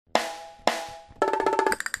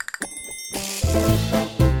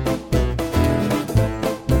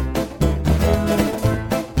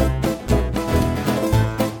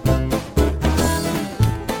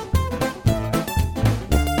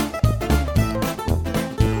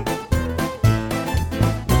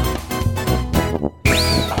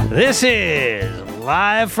This is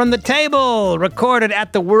Live from the Table, recorded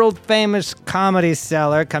at the world-famous Comedy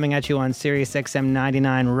Cellar, coming at you on Sirius XM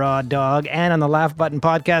 99 Raw Dog and on the Laugh Button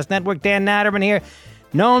Podcast Network. Dan Naturman here.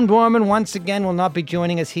 Noam Dworman once again will not be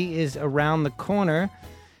joining us. He is around the corner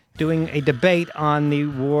doing a debate on the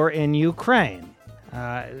war in Ukraine.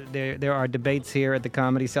 There are debates here at the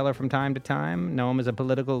Comedy Cellar from time to time. Noam is a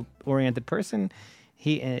political-oriented person.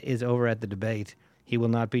 He is over at the debate. He will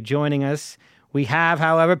not be joining us. We have,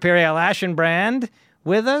 however, Periel Aschenbrand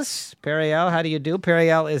with us. Periel, how do you do?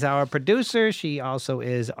 Periel is our producer. She also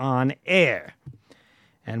is on air.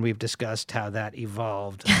 And we've discussed how that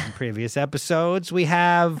evolved in previous episodes. We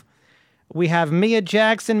have Mia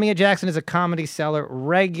Jackson. Mia Jackson is a Comedy Cellar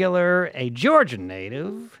regular, a Georgian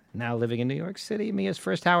native, now living in New York City. Mia's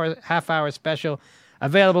first half-hour special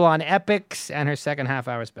available on Epix, and her second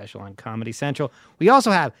half-hour special on Comedy Central. We also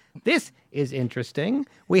have, this is interesting,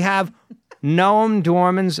 we have Noam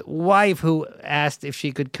Dworman's wife, who asked if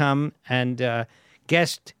she could come and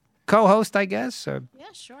guest co-host, I guess? Or yeah,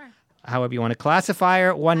 sure. However you want to classify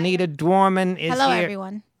her. Juanita Dworman is Hello, here.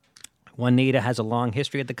 everyone. Juanita has a long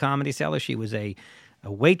history at the Comedy Cellar. She was a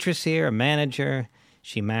waitress here, a manager.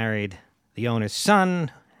 She married the owner's son,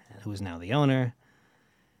 who is now the owner,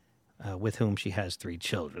 with whom she has 3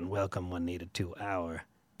 children. Welcome, Juanita, to our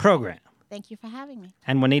program. Thank you for having me.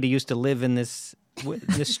 And Juanita used to live in this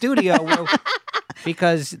studio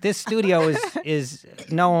because this studio is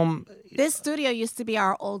Noam. This studio used to be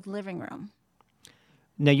our old living room.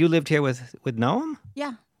 Now, you lived here with Noam?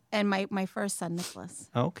 Yeah, and my first son, Nicholas.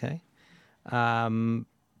 Okay. Well,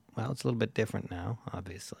 it's a little bit different now,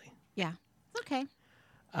 obviously. Yeah, okay.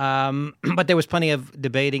 But there was plenty of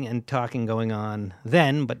debating and talking going on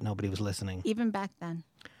then, but nobody was listening. Even back then.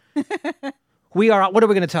 What are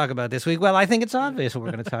we going to talk about this week? Well, I think it's obvious what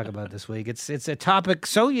we're going to talk about this week. It's a topic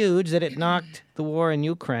so huge that it knocked the war in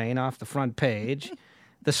Ukraine off the front page.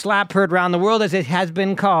 The slap heard around the world, as it has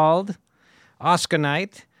been called, Oscar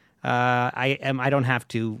night. I don't have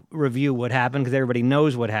to review what happened because everybody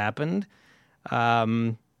knows what happened.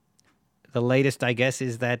 The latest, I guess,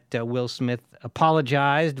 is that Will Smith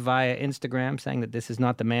apologized via Instagram, saying that this is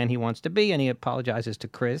not the man he wants to be, and he apologizes to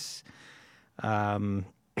Chris.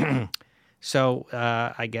 So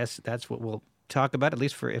I guess that's what we'll talk about, at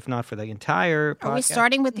least if not for the entire podcast. Are we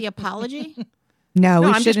starting with the apology? No,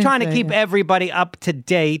 I'm just trying to keep everybody up to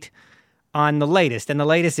date on the latest. And the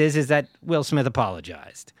latest is that Will Smith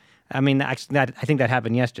apologized. I mean, I think that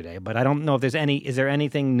happened yesterday, but I don't know if is there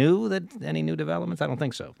anything new, any new developments? I don't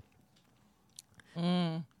think so.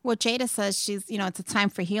 Well, Jada says it's a time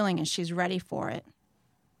for healing and she's ready for it.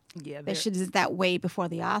 Yeah. They should do that way before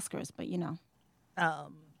the Oscars, but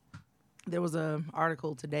There was an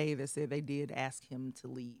article today that said they did ask him to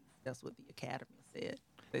leave. That's what the Academy said.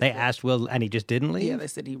 They asked Will, and he just didn't leave? Yeah, they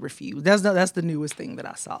said he refused. That's the newest thing that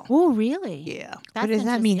I saw. Oh, really? Yeah. That's what does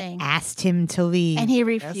that mean, asked him to leave? And he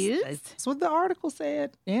refused? That's what the article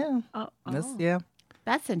said. Yeah.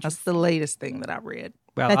 That's interesting. That's the latest thing that I read.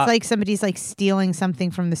 Well, that's like somebody's like stealing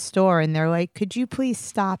something from the store, and they're like, "Could you please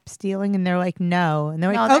stop stealing?" And they're like, "No," and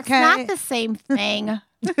they're like, "No, okay." that's not the same thing." Well,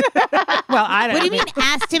 what do you mean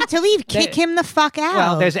asked him to leave? Kick him the fuck out.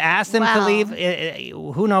 Well, there's asked him to leave.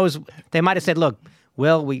 Who knows? They might have said, "Look,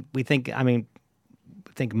 Will, we think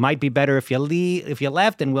it might be better if you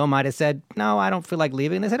left." And Will might have said, "No, I don't feel like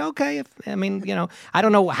leaving." And they said, "Okay." I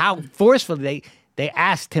don't know how forcefully they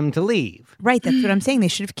asked him to leave. Right, that's what I'm saying. They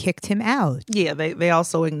should have kicked him out. Yeah, they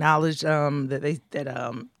also acknowledged that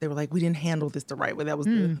they were like, we didn't handle this the right way. That was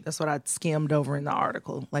that's what I skimmed over in the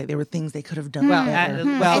article. Like there were things they could have done better.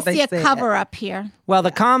 I see a cover up here. Well,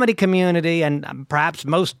 the comedy community and perhaps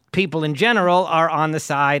most people in general are on the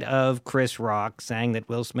side of Chris Rock, saying that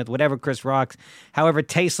Will Smith, however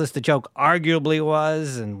tasteless the joke arguably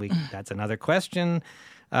was, and that's another question.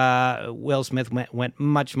 Will Smith went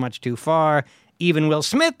much, much too far. Even Will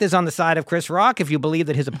Smith is on the side of Chris Rock if you believe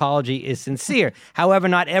that his apology is sincere. However,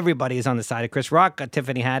 not everybody is on the side of Chris Rock.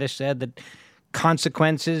 Tiffany Haddish said that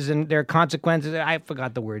there are consequences. I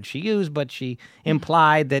forgot the word she used, but she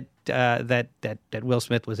implied that Will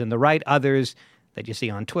Smith was in the right. Others that you see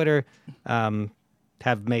on Twitter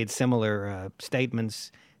have made similar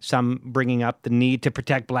statements. Some bringing up the need to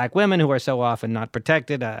protect black women who are so often not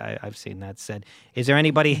protected. I've seen that said. Is there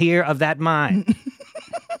anybody here of that mind?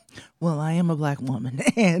 Well, I am a black woman,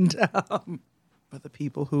 and for the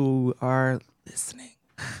people who are listening,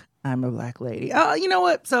 I'm a black lady. You know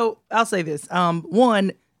what? So I'll say this.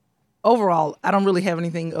 One, overall, I don't really have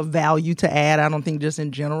anything of value to add. I don't think just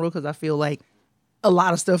in general, because I feel like a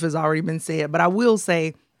lot of stuff has already been said. But I will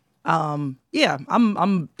say, I'm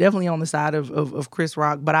definitely on the side of Chris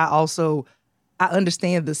Rock, but I I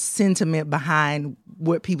understand the sentiment behind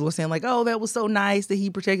what people are saying, like, oh, that was so nice that he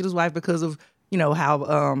protected his wife because of,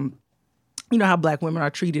 how Black women are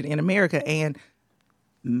treated in America. And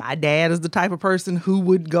my dad is the type of person who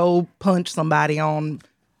would go punch somebody on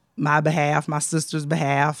my behalf, my sister's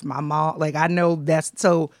behalf, my mom. Like, I know that's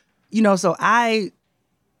so,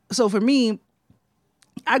 so for me,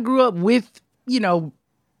 I grew up with,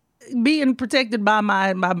 being protected by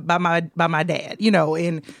my dad,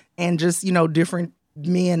 and just, different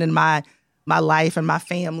men in my life and my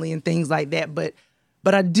family and things like that. But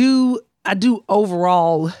I do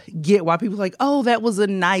overall get why people are like, oh, that was a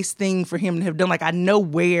nice thing for him to have done. Like, I know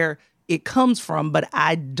where it comes from, but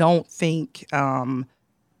I don't think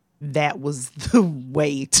that was the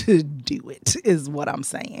way to do it, is what I'm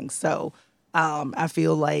saying. So I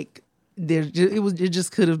feel like it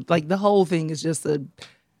just could have, like, the whole thing is just a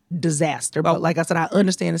disaster. But like I said, I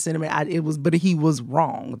understand the sentiment. But he was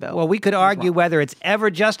wrong, though. Well, we could argue whether it's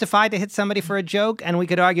ever justified to hit somebody for a joke, and we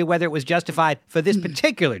could argue whether it was justified for this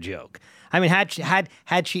particular joke. I mean,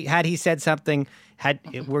 had he said something,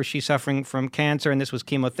 were she suffering from cancer and this was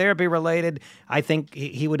chemotherapy related, I think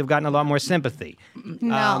he would have gotten a lot more sympathy.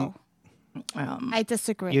 No. I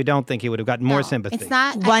disagree. You don't think he would have gotten more sympathy? It's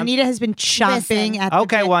not. Juanita has been chomping at the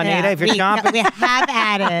Okay, Juanita, if you're chomping. We have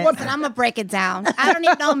at it. Listen, I'm going to break it down. I don't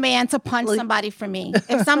need no man to punch somebody for me.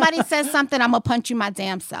 If somebody says something, I'm going to punch you my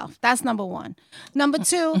damn self. That's number one. Number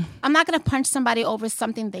two, I'm not going to punch somebody over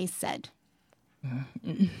something they said.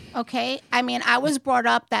 Okay? I mean, I was brought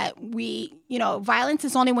up that violence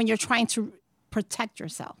is only when you're trying to protect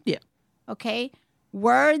yourself. Yeah. Okay?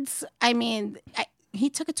 Words, I mean, he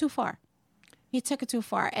took it too far.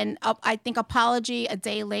 And I think apology a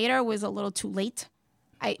day later was a little too late.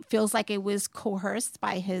 It feels like it was coerced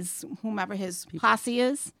by whomever his posse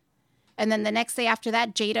is. And then the next day after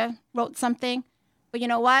that, Jada wrote something. But you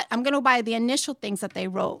know what? I'm going to go by the initial things that they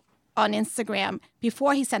wrote on Instagram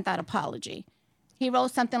before he sent that apology. He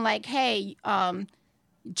wrote something like, hey,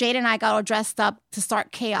 Jada and I got all dressed up to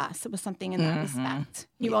start chaos. It was something in that respect.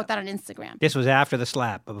 He wrote that on Instagram. This was after the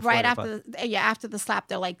slap. Right after the slap,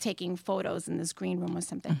 they're like taking photos in this green room or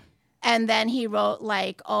something. And then he wrote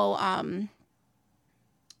like,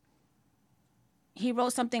 he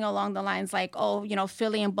wrote something along the lines like,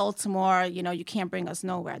 Philly and Baltimore, you can't bring us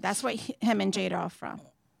nowhere. That's where him and Jada are from.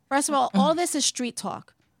 First of all this is street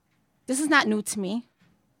talk. This is not new to me.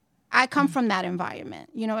 I come from that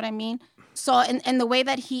environment. You know what I mean? So, and the way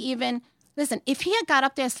that he even, listen, if he had got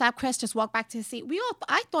up there, slapped Chris, just walked back to his seat,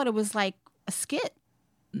 I thought it was like a skit.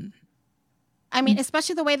 I mean,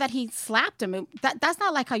 especially the way that he slapped him. That's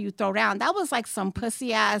not like how you throw down. That was like some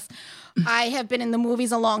pussy ass, I have been in the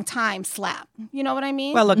movies a long time slap. You know what I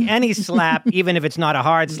mean? Well, look, any slap, even if it's not a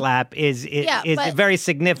hard slap, is very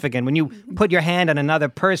significant. When you put your hand on another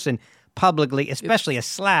person publicly, especially a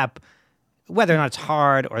slap, whether or not it's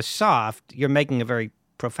hard or soft, you're making a very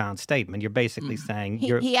profound statement. You're basically saying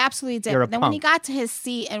he absolutely did. You're a then punk. When he got to his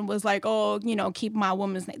seat and was like, keep my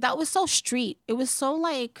woman's name. That was so street. It was so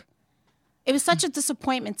like, it was such a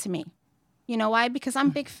disappointment to me. You know why? Because I'm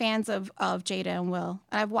big fans of Jada and Will.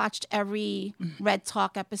 And I've watched every Red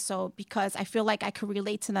Talk episode because I feel like I could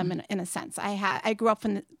relate to them in a sense. I grew up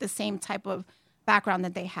in the same type of background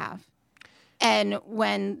that they have. And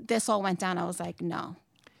when this all went down, I was like, no.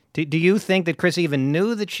 Do you think that Chris even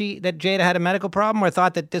knew that Jada had a medical problem, or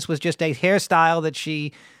thought that this was just a hairstyle that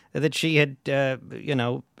she had,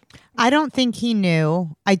 I don't think he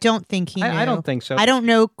knew. I don't think he knew. I don't think so. I don't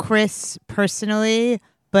know Chris personally,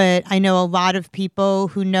 but I know a lot of people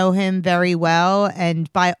who know him very well,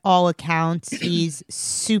 and by all accounts, he's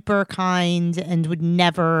super kind and would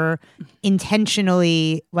never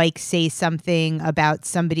intentionally say something about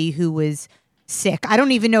somebody who was sick. I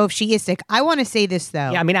don't even know if she is sick. I want to say this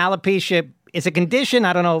though. Yeah, I mean, alopecia is a condition.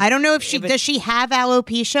 I don't know. I don't know if she does. She have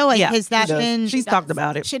alopecia? Has that been? She's talked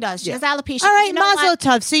about it. She does. She has alopecia. All right, Mazel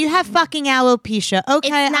Tov. So you have fucking alopecia. Okay,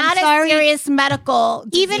 it's not I'm sorry. a serious medical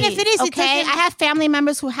disease, even if it is, okay. I have family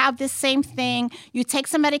members who have this same thing. You take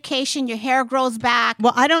some medication, your hair grows back.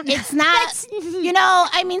 Well, I don't. It's not.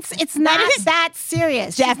 It's not that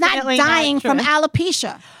serious. She's not dying from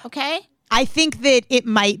alopecia. Okay. I think that it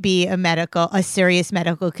might be a serious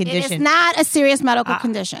medical condition. It is not a serious medical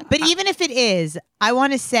condition. But even if it is, I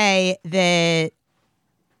want to say that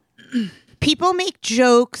people make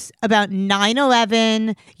jokes about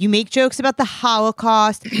 9/11. You make jokes about the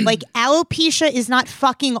Holocaust. Alopecia is not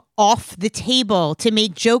fucking off the table to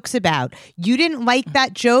make jokes about. You didn't like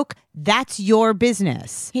that joke. That's your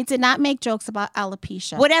business. He did not make jokes about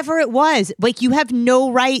alopecia. Whatever it was, you have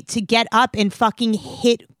no right to get up and fucking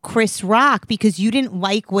hit Chris Rock because you didn't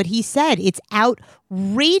like what he said. It's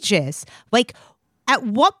outrageous. at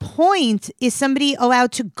what point is somebody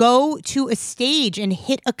allowed to go to a stage and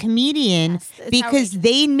hit a comedian because outrageous.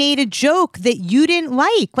 they made a joke that you didn't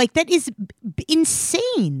like? Like, that is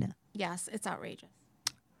insane. Yes, it's outrageous.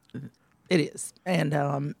 It is. And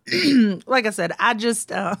like I said, I just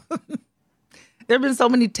there have been so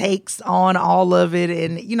many takes on all of it.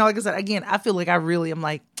 And, like I said, again, I feel like I really am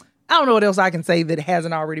like, I don't know what else I can say that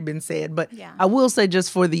hasn't already been said. But I will say,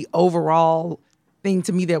 just for the overall thing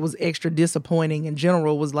to me that was extra disappointing in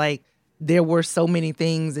general, was like there were so many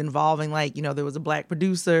things involving, like, there was a black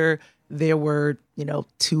producer. There were,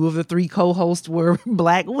 2 of the 3 co-hosts were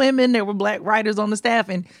black women. There were black writers on the staff,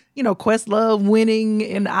 and, Questlove winning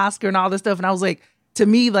an Oscar and all this stuff. And I was like, to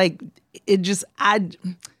me, like, it just,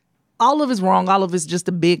 all of it's wrong. All of it's just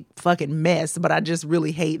a big fucking mess. But I just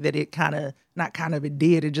really hate that it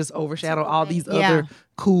it just overshadowed all these other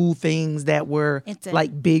cool things that were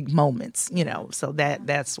like big moments, So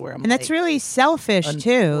that's where I'm. And that's really selfish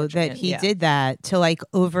too, that he did that, to like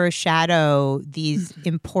overshadow these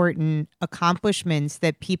important accomplishments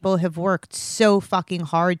that people have worked so fucking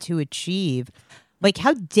hard to achieve. Like,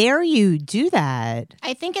 how dare you do that?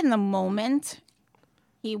 I think in the moment,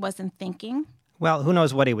 he wasn't thinking. Well, who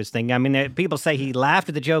knows what he was thinking? I mean, people say he laughed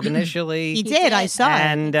at the joke initially. He did. I saw it.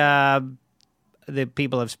 And the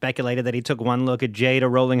people have speculated that he took one look at Jada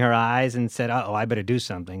rolling her eyes and said, "Oh, I better do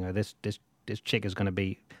something, or this chick is going to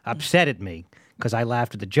be upset at me because I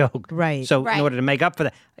laughed at the joke." Right. So in order to make up for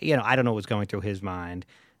that, I don't know what's going through his mind.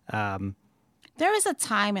 There is a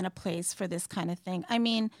time and a place for this kind of thing. I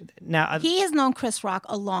mean, now he has known Chris Rock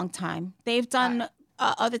a long time. They've done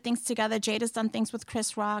other things together. Jada's done things with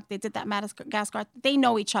Chris Rock. They did that Madagascar. They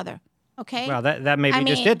know each other. Okay. Well, that may be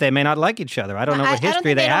just it. They may not like each other. I don't know what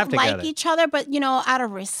history they have together. They don't like each other, but out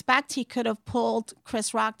of respect, he could have pulled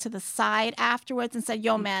Chris Rock to the side afterwards and said,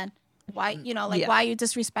 "Yo, man, why, why are you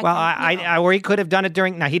disrespecting?" Well, or he could have done it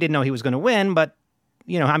during. Now, he didn't know he was going to win, but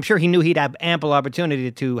I'm sure he knew he'd have ample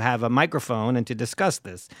opportunity to have a microphone and to discuss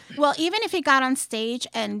this. Well, even if he got on stage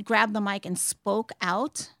and grabbed the mic and spoke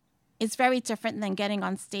out, it's very different than getting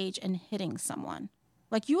on stage and hitting someone.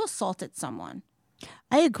 Like, you assaulted someone.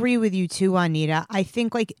 I agree with you too, Juanita. I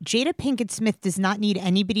think like Jada Pinkett Smith does not need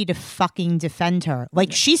anybody to fucking defend her.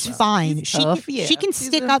 Like, she's fine. She can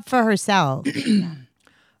stick up for herself.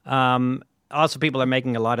 Also, people are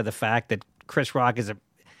making a lot of the fact that Chris Rock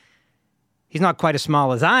he's not quite as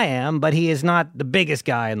small as I am, but he is not the biggest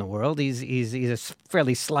guy in the world. He's a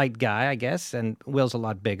fairly slight guy, I guess, and Will's a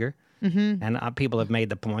lot bigger. Mm-hmm. And people have made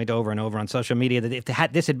the point over and over on social media that if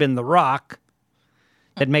this had been The Rock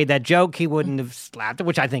that made that joke, he wouldn't have slapped it,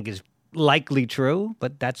 which I think is likely true,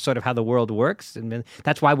 but that's sort of how the world works. And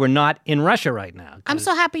that's why we're not in Russia right now. I'm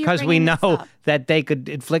so happy you're because we bringing know this up. that they could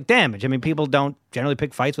inflict damage. I mean, people don't generally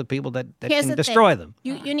pick fights with people that can destroy them.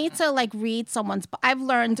 You need to like read someone's. I've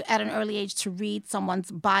learned at an early age to read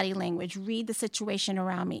someone's body language, read the situation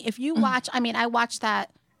around me. If you watch, I watched that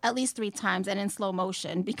at least 3 times and in slow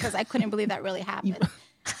motion because I couldn't believe that really happened.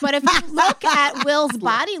 But if you look at Will's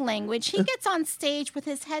body language, he gets on stage with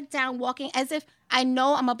his head down, walking as if I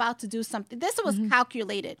know I'm about to do something. This was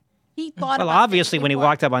calculated. He thought. Well, obviously, when he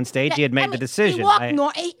walked up on stage, he had made the decision. He walked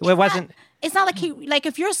it wasn't. It's not like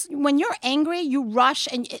when you're angry, you rush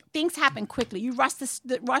and things happen quickly. You rush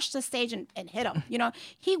the stage and hit him.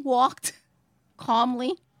 He walked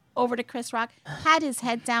calmly over to Chris Rock, had his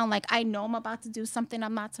head down, like I know I'm about to do something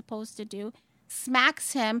I'm not supposed to do.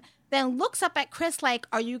 Smacks him. Then looks up at Chris like,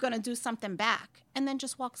 are you going to do something back? And then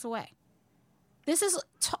just walks away. This is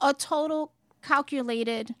a total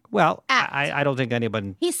calculated act. I don't think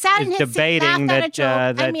anyone he sat in his debating seat,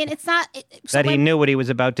 that, it's not... he knew what he was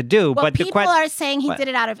about to do. Well, but people are saying he did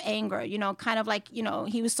it out of anger, kind of like,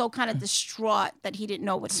 he was so kind of distraught that he didn't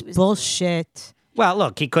know what he was Bullshit. doing. Well,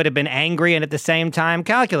 look, he could have been angry and at the same time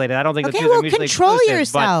calculated. I don't think the two are mutually control exclusive,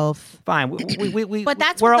 yourself. Fine, we're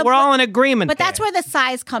we're all in agreement. But that's where the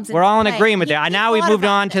size comes in. We're all in agreement there. Now we've moved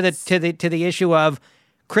on to the issue of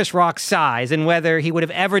Chris Rock's size and whether he would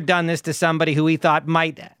have ever done this to somebody who he thought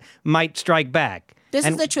might strike back. This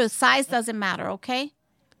is the truth. Size doesn't matter. Okay,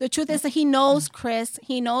 the truth is that he knows Chris.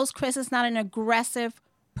 He knows Chris is not an aggressive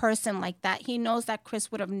person like that. He knows that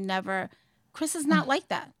Chris would have never. Chris is not like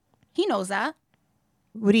that. He knows that.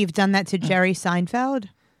 Would he have done that to Jerry Seinfeld?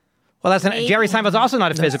 Well, Jerry Seinfeld's also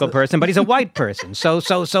not a physical person, but he's a white person. So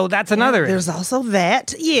that's another. There's also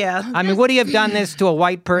that. Yeah. I mean, would he have done this to a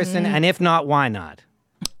white person? And if not, why not?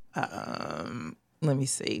 Let me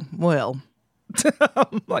see. Well,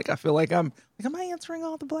 Like, I feel like am I answering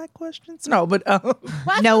all the black questions? No, but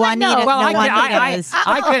No, Juanita. Well, no, Juanita is.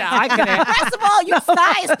 I could First of all, you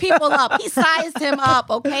sized people up. He sized him up,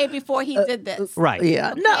 okay, before he did this. right.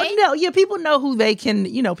 yeah, Okay. no, yeah. People know who they can.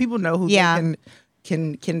 People know who Yeah. they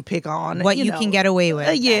can pick on. What you can get away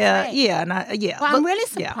with. Yeah, right. yeah, and yeah. Well, I'm but- really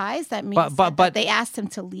yeah. surprised that me But- said but- that they asked him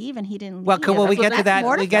to leave and he didn't Well, leave. we get to That's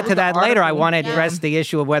that. We get to that mortifying. later. I article. want to address the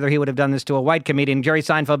issue of whether he would have done this to a white comedian. Jerry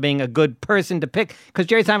Seinfeld being a good person to pick, because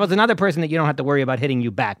Jerry Seinfeld's another person that you don't have to worry about hitting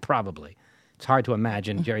you back. Probably, it's hard to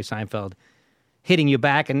imagine Jerry Seinfeld hitting you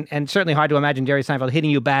back, and certainly hard to imagine Jerry Seinfeld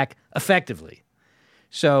hitting you back effectively.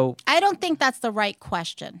 So, I don't think that's the right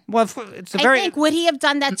question. well, it's a I very think, would he have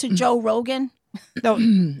done that to Joe Rogan? no.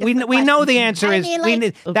 We know the answer I is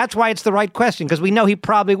mean, that's why it's the right question, because we know he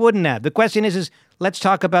probably wouldn't have. The question is let's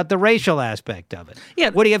talk about the racial aspect of it. Yeah.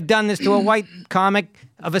 Would he have done this to a white comic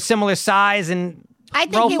of a similar size and I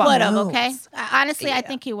think he profile? would have, okay? Honestly, I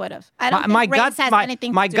think he would have. I don't My think race gut, has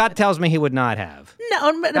anything my to do gut with tells me he would not have.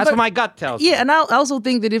 No, That's what my gut tells me. Yeah, and I also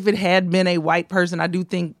think that if it had been a white person, I do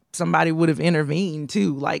think somebody would have intervened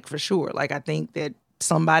too, like for sure. Like I think that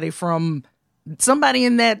somebody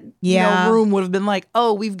in that room would have been like,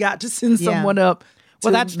 "Oh, we've got to send someone up."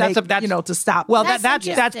 Well, to to stop. Well, That's that's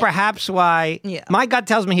interesting. perhaps why Yeah. my gut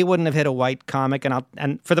tells me he wouldn't have hit a white comic,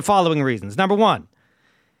 and for the following reasons. Number one,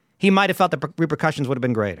 he might have felt the repercussions would have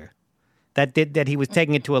been greater. That he was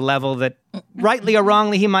taking it to a level that, rightly or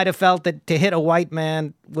wrongly, he might have felt that to hit a white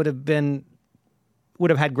man would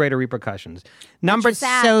have had greater repercussions. Number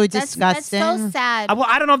Sad. So That's so disgusting. sad. well,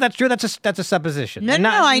 I don't know if that's true. That's a supposition. No, And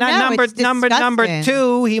I know. It's Number disgusting.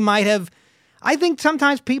 two, he might have. I think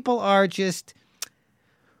sometimes people are just,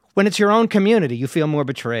 when it's your own community, you feel more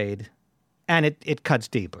betrayed, and it cuts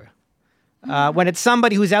deeper. When it's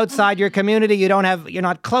somebody who's outside your community, you're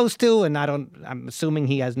not close to, and I'm assuming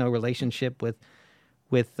he has no relationship with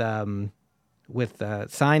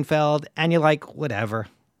Seinfeld, and you're like, whatever,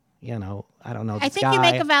 I don't know. I this think guy. you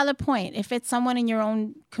make a valid point. If it's someone in your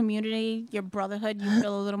own community, your brotherhood, you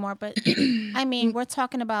feel a little more. But I mean, we're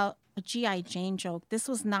talking about a G.I. Jane joke. This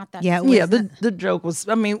was not that. Yeah, it Yeah, was- the joke was.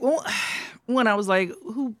 I mean, when I was like,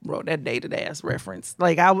 who wrote that dated ass reference?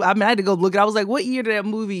 Like, I had to go look. I was like, what year did that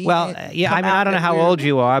movie? Well, yeah, I mean, I don't know how old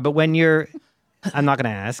you are, but when you're, I'm not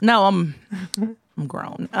going to ask. No, I'm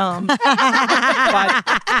grown. But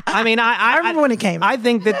I mean, I remember when it came out. I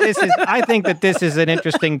think that this is an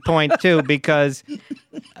interesting point too, because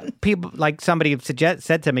people, like somebody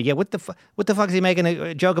said to me, yeah, what the fuck is he making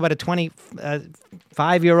a joke about a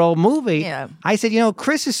 25-year-old movie? Yeah. I said,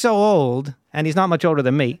 Chris is so old, and he's not much older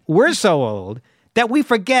than me. We're so old that we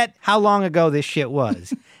forget how long ago this shit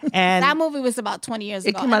was. And That movie was about 20 years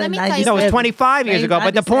ago. came out And in let me tell you no, it was something. 25 years ago.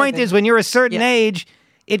 But the point 97. is, when you're a certain Yeah. age,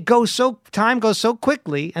 time goes so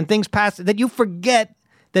quickly, and things pass that you forget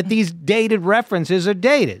that these dated references are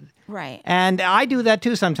dated. Right. And I do that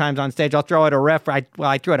too sometimes on stage. I'll throw out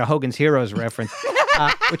I threw out a Hogan's Heroes reference,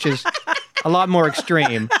 which is a lot more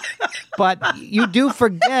extreme. But you do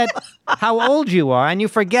forget how old you are, and you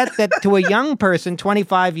forget that to a young person,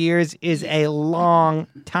 25 years is a long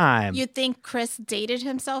time. You think Chris dated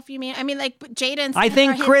himself? You mean? I mean, like Jada and I Steve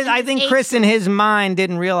think are Chris. his I think age Chris, in group. his mind,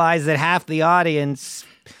 didn't realize that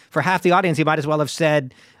for half the audience, he might as well have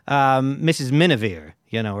said Mrs. Miniver,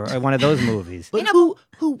 or one of those movies. But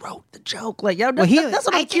who wrote the joke? Like, that's what I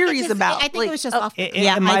I'm think curious about. I think Like, it was just off. It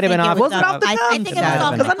Yeah, might I have been think it off. was it off the I cuff? think it so. was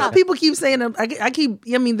off the Because I know people keep saying,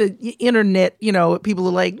 the internet, people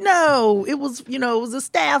are like, no, it was a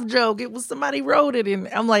staff joke. It was somebody wrote it. And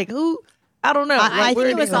I'm like, who? I don't know. I Where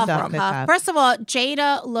think it did was off come the from? cuff. First of all,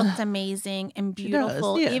 Jada looked amazing and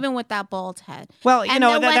beautiful, yeah. even with that bald head. Well, And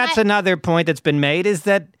then when that's another point that's been made, is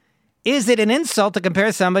it an insult to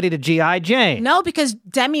compare somebody to G.I. Jane? No, because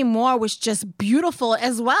Demi Moore was just beautiful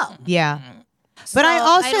as well. Yeah. But I So,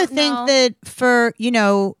 also I don't think know. that for,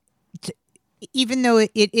 even though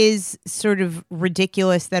it is sort of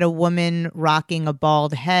ridiculous that a woman rocking a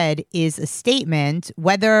bald head is a statement,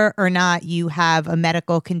 whether or not you have a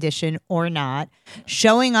medical condition or not,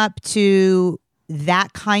 showing up to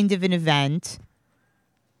that kind of an event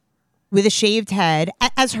with a shaved head,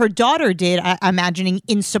 as her daughter did, I'm imagining,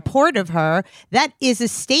 in support of her, that is a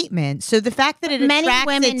statement. So the fact that it Many attracts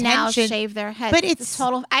women attention, now shave their heads. but It's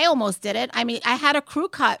total. I almost did it. I mean, I had a crew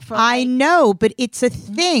cut for. I know, but it's a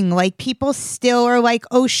thing. Like, people still are like,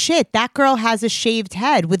 oh shit, that girl has a shaved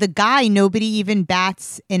head. With a guy, nobody even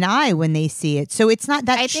bats an eye when they see it. So it's not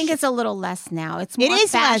that. I think it's a little less now. It's more it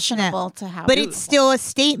is less now, fashionable to have. but it's still a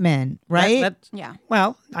statement, right? That's- yeah.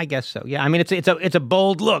 Well, I guess so. Yeah. I mean, it's a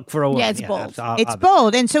bold look for a woman. Yeah, it's bold. It's bold,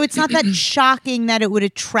 bold. And so it's not that shocking that it would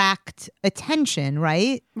attract attention,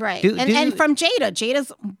 right? Right. Do and you- from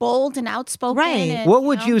Jada's bold and outspoken. Right. And, What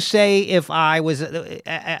would you say if I was,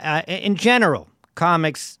 in general,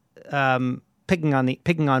 comics picking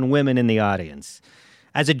on women in the audience?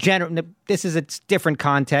 As a general, this is a different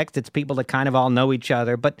context. It's people that kind of all know each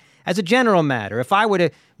other. But as a general matter, if I were to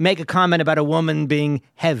make a comment about a woman being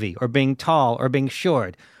heavy or being tall or being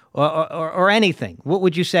short or anything, what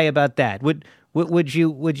would you say about that? Would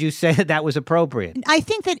you say that was appropriate? I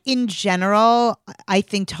think that in general, I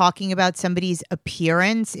think talking about somebody's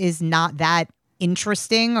appearance is not that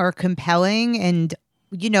interesting or compelling. And,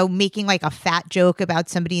 making like a fat joke about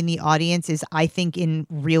somebody in the audience is, I think, in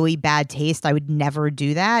really bad taste. I would never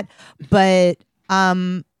do that. But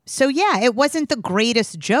so yeah, it wasn't the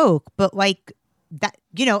greatest joke, but like that,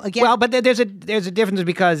 again. Well, but there's a difference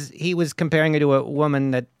because he was comparing her to a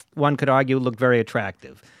woman that one could argue looked very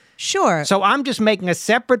attractive. Sure. So I'm just making a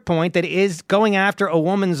separate point that is going after a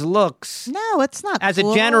woman's looks No, it's not as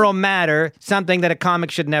cool. a general matter, something that a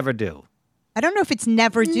comic should never do. I don't know if it's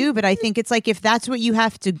never do, but I think it's like if that's what you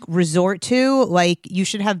have to resort to, like you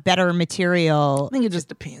should have better material. I think it just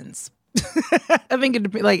depends. I think it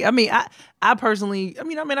depends. Like, I personally, I'm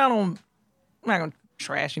not gonna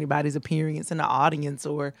trash anybody's appearance in the audience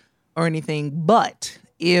or anything. But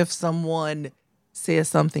if someone says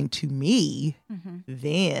something to me,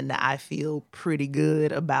 then I feel pretty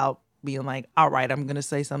good about being like, all right, I'm gonna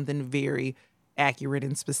say something very accurate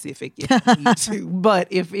and specific if I need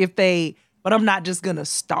to. But I'm not just gonna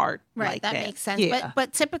start Right, like that that. makes sense. Yeah.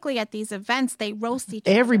 But typically at these events, they roast each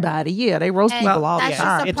other. Everybody, yeah, they roast And people all the that's just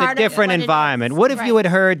time. a It's part a of different what it is. environment. What if you Right.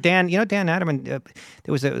 had heard Dan Naturman?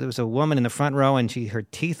 There was a woman in the front row, and her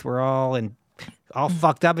teeth were all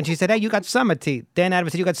fucked up, and she said, "Hey, you got summer teeth." Dan Naturman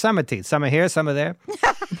said, "You got summer teeth. Some are here, some are there."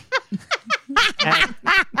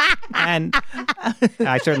 and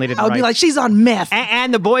I certainly didn't. I would be write- like, she's on meth.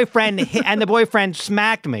 and the boyfriend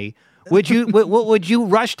smacked me. Would you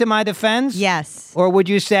rush to my defense? Yes. Or would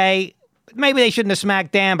you say maybe they shouldn't have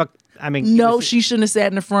smacked Dan? But I mean, No, she shouldn't have sat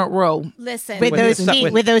in the front row. Listen, With those with-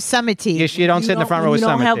 teeth, with those summit teeth. you don't sit in the front row You with don't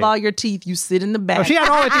summer have teeth. all your teeth. You sit in the back. Oh, she had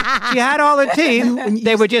all her teeth. She had all her teeth.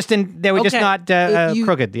 They were just just not If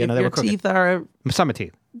crooked. if They your were crooked. teeth are, Summer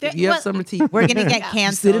teeth. if you have summer teeth. We're gonna get You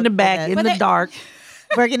canceled. sit in the for back this. in But the they- dark,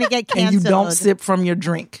 We're gonna get and canceled. you don't sip from your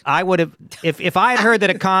drink. I would have if I had heard that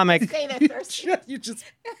a comic. say that first. You just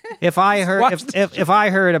If I heard Watch the if I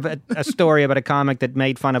heard of a story about a comic that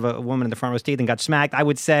made fun of a woman in the front row's teeth and got smacked, I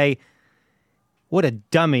would say, "What a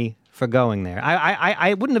dummy for going there."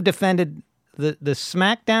 I wouldn't have defended the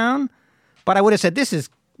smackdown, but I would have said, "This is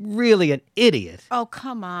really an idiot." Oh,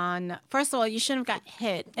 come on. First of all, you shouldn't have got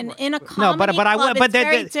hit. And in a comedy but I club, would. But it's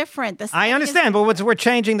very different. The I setting understand, is- but we're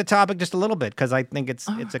changing the topic just a little bit because I think it's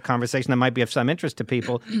a conversation that might be of some interest to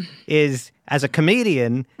people. Is as a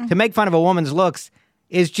comedian to make fun of a woman's looks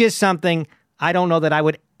is just something I don't know that I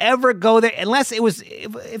would ever go there unless it was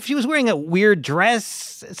if she was wearing a weird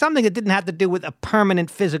dress, something that didn't have to do with a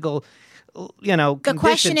permanent physical, The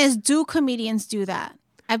question is, do comedians do that?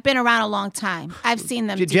 I've been around a long time. I've seen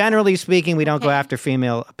them do Generally speaking, we don't go Okay. after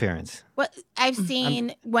female appearance. What I've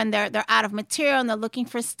seen when they're out of material and they're looking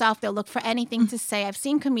for stuff, they'll look for anything to say. I've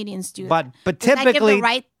seen comedians do that. But Does that give typically- the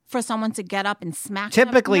right for someone to get up and smack them?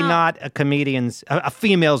 Typically No. not a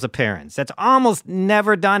female's appearance. That's almost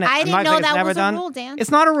never done. I I'm didn't not know saying it's that never was a done. rule, Dan.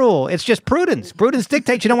 It's not a rule. It's just prudence. Prudence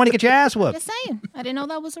dictates you don't want to get your ass whooped. Just saying. I didn't know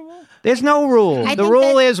that was a rule. There's no rule. I The think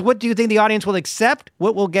rule that- is what do you think the audience will accept,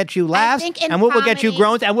 what will get you laughs, think in and what will get you comedy-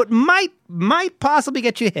 groans, and what might possibly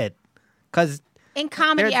get you hit. Because In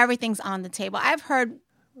comedy, They're- everything's on the table. I've heard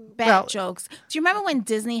bad Well- jokes. Do you remember when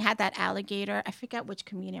Disney had that alligator? I forget which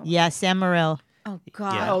comedian. Yes, Sam Morril. Oh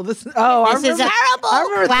God. Yeah. I This is remember. a Terrible. I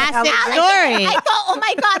remember that. classic Alligator. story. I thought, oh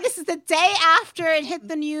my God, this is the day after it hit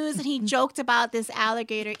the news, and he joked about this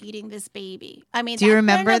alligator eating this baby. I mean, Do you that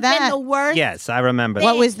remember couldn't have been that? the worst. yes, I remember.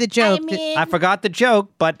 What was the joke? I mean, I forgot the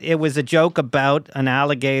joke, but it was a joke about an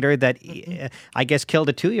alligator that I guess killed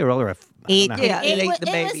a 2-year-old or I Eight- don't know. Yeah, it ate wa- the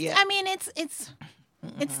baby. Yeah. I mean, it's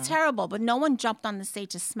terrible, but no one jumped on the stage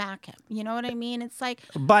to smack him. You know what I mean? It's like,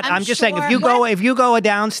 But I'm just saying, sure- if you go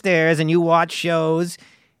downstairs and you watch shows,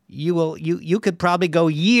 you could probably go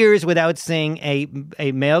years without seeing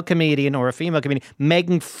a male comedian or a female comedian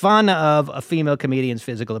making fun of a female comedian's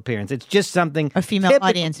physical appearance. It's just something A female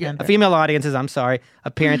audience member. A female audience's, I'm sorry,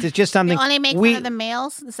 appearance. It's just something you only make we fun of the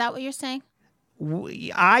males. Is that what you're saying?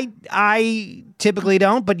 I typically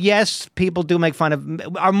don't, but yes, people do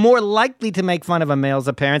are more likely to make fun of a male's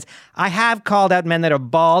appearance. I have called out men that are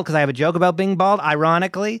bald because I have a joke about being bald,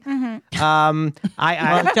 ironically. Mm-hmm. Well,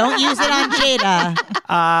 don't use it on Jada.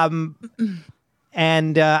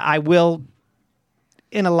 And I will,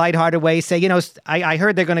 in a lighthearted way, say, I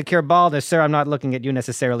heard they're going to cure baldness. Sir, I'm not looking at you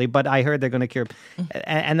necessarily, but I heard they're going to cure.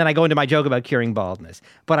 And then I go into my joke about curing baldness.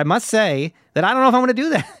 But I must say that I don't know if I want to do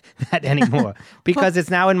that anymore because it's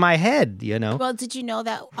now in my head, Well, did you know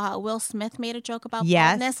that Will Smith made a joke about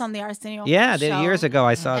Yes. baldness on the Arsenio Yeah, show? years ago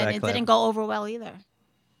I saw that And it clip. didn't go over well either.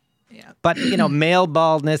 Yeah. But, male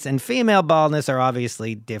baldness and female baldness are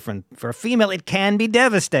obviously different. For a female, it can be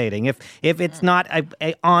devastating if it's not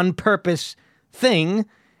a on-purpose thing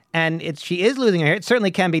and she is losing her hair. It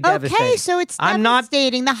certainly can be devastating. Okay, so it's I'm not.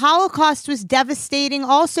 devastating. The Holocaust was devastating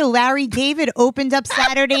also. Larry David opened up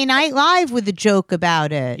Saturday Night Live with a joke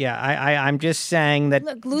about it. Yeah, I'm just saying that.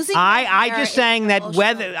 Look, losing I your just hair saying is that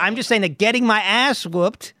emotional. I'm just saying that getting my ass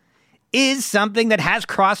whooped is something that has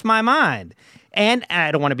crossed my mind. And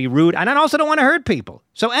I don't want to be rude, and I also don't want to hurt people.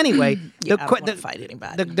 So anyway, I don't want to fight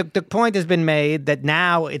anybody. the point has been made that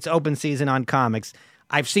now it's open season on comics.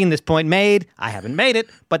 I've seen this point made. I haven't made it,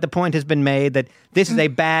 but the point has been made that this is a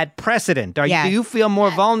bad precedent. Yes. Do you feel more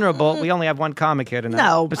vulnerable? We only have one comic here tonight,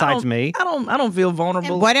 No, besides me. I don't feel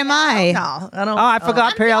vulnerable. What am I? No, I don't. Oh, I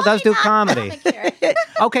forgot Periel does do comedy.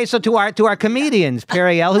 Okay, so to our comedians,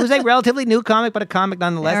 Periel, who's a relatively new comic, but a comic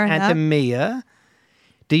nonetheless, Fair and enough. to Mia,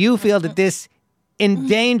 do you feel that this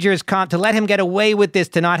endangers to let him get away with this,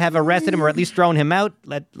 to not have arrested him or at least thrown him out,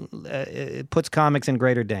 it puts comics in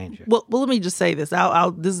greater danger? Well, let me just say this.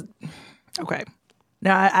 Okay.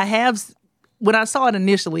 Now I have, when I saw it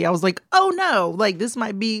initially, I was like, oh no, like this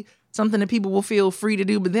might be something that people will feel free to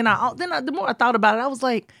do. But then the more I thought about it, I was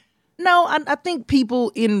like, no, I think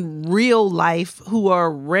people in real life who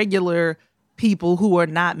are regular people who are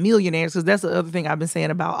not millionaires, because that's the other thing I've been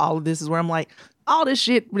saying about all of this is where I'm like, all this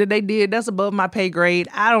shit that they did, that's above my pay grade.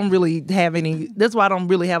 I don't really have any, that's why I don't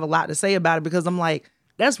really have a lot to say about it, because I'm like,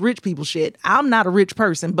 that's rich people shit. I'm not a rich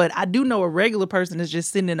person, but I do know a regular person that's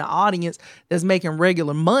just sitting in the audience that's making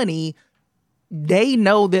regular money. They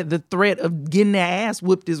know that the threat of getting their ass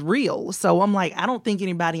whooped is real. So I'm like, I don't think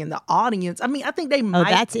anybody in the audience, I mean, I think they might. Oh,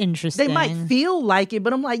 that's interesting. They might feel like it,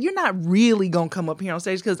 but I'm like, you're not really going to come up here on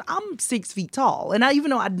stage because I'm 6 feet tall. And even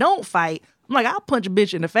though I don't fight, I'm like, I'll punch a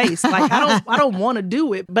bitch in the face. Like, I don't want to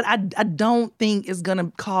do it, but I don't think it's going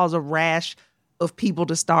to cause a rash of people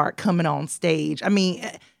to start coming on stage. I mean,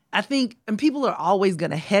 I think, and people are always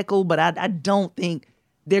going to heckle, but I don't think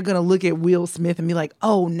they're going to look at Will Smith and be like,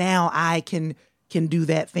 oh, now I can do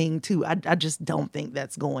that thing too. I just don't think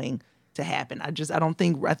that's going to happen. I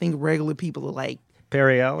think regular people are like,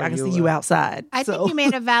 Periel, I can see you outside. I think you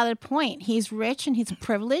made a valid point. He's rich and he's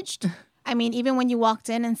privileged. I mean, even when you walked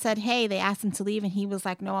in and said, hey, they asked him to leave and he was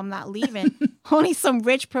like, no, I'm not leaving. Only some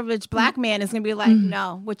rich, privileged black man is going to be like,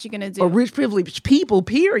 no, what you going to do? Or rich, privileged people,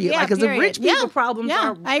 period. Yeah, Like, because the period. rich people Yeah. problems Yeah,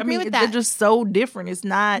 are, I agree with they're that. just so different. It's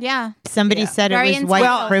not. Yeah. Somebody said it Very was white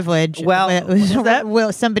entitled. privilege. Well, It was, what's that?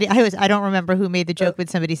 Will somebody? I don't remember who made the joke, but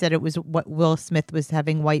somebody said it was what Will Smith was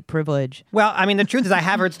having white privilege. Well, I mean, the truth is I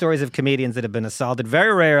have heard stories of comedians that have been assaulted.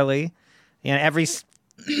 Very rarely. Every,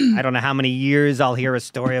 I don't know how many years I'll hear a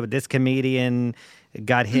story about this comedian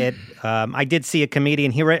got hit. I did see a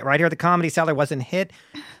comedian here, right here at the Comedy Cellar, wasn't hit,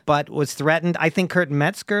 but was threatened. I think Kurt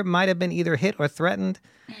Metzger might have been either hit or threatened.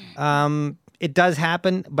 It does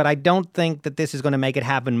happen, but I don't think that this is going to make it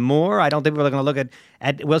happen more. I don't think people are going to look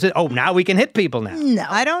at Will Smith. Oh, now we can hit people now. No.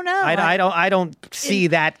 I don't know. I don't see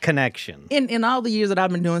that connection. In all the years that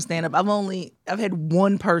I've been doing stand-up, I've had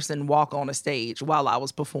one person walk on a stage while I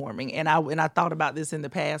was performing. And I thought about this in the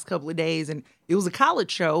past couple of days, and it was a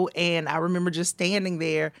college show, and I remember just standing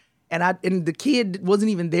there, and the kid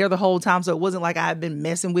wasn't even there the whole time, so it wasn't like I had been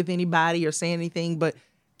messing with anybody or saying anything, but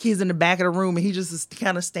kid's in the back of the room, and he just is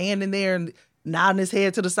kind of standing there and nodding his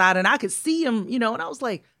head to the side, and I could see him, and I was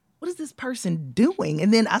like, what is this person doing?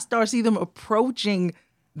 And then I start seeing them approaching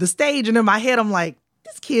the stage, and in my head, I'm like,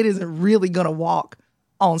 this kid isn't really gonna walk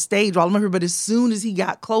on stage while I'm here. But as soon as he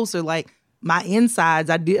got closer, like my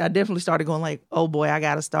insides, I definitely started going like, oh boy, I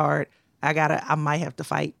might have to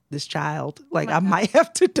fight this child. Like I might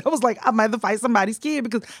have to fight somebody's kid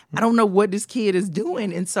because I don't know what this kid is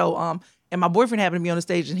doing. And so, and my boyfriend happened to be on the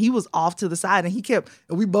stage and he was off to the side and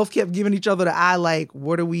we both kept giving each other the eye like,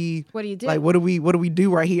 what do you do? Like, what do we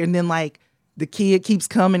do right here? And then like the kid keeps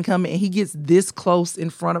coming and he gets this close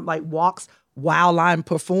in front of, like, walks while I'm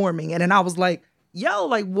performing. And then I was like, yo,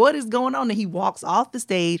 like, what is going on? And he walks off the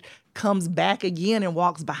stage, comes back again and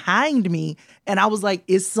walks behind me. And I was like,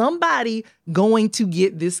 is somebody going to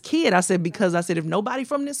get this kid? I said, if nobody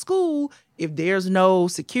from this school, if there's no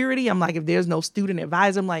security, I'm like, if there's no student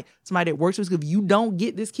advisor, I'm like, somebody that works with school, if you don't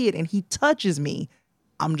get this kid and he touches me,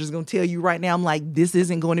 I'm just going to tell you right now, I'm like, this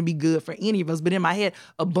isn't going to be good for any of us. But in my head,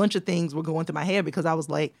 a bunch of things were going through my head because I was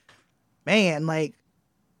like, man, like,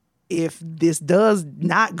 if this does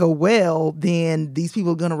not go well, then these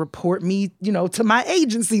people are going to report me, to my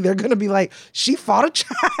agency. They're going to be like, she fought a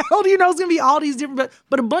child, it's going to be all these different,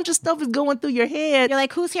 but a bunch of stuff is going through your head. You're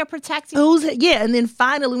like, who's here protecting you? Yeah. And then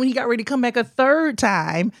finally, when he got ready to come back a third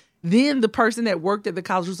time, then the person that worked at the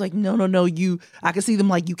college was like, no, I can see them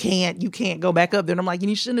like, you can't go back up there. And I'm like, and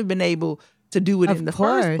you shouldn't have been able to do it in the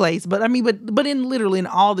first place. But I mean, but in literally in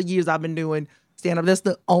all the years I've been doing stand-up, that's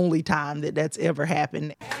the only time that's ever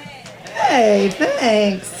happened. Hey,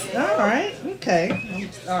 thanks. All right. Okay.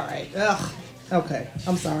 All right. Ugh. Okay.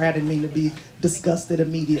 I'm sorry. I didn't mean to be disgusted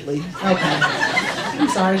immediately. Okay. I'm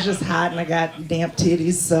sorry. It's just hot and I got damp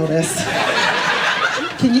titties, so that's...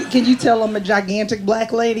 Can you tell I'm a gigantic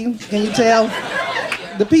black lady? Can you tell?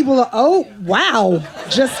 The people are, oh, wow.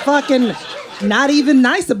 Just fucking not even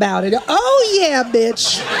nice about it. Oh, yeah,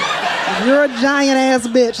 bitch. You're a giant ass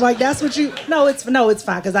bitch. Like, that's what you... No, it's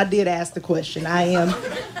fine, because I did ask the question. I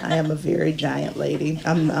am a very giant lady.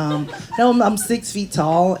 I'm 6 feet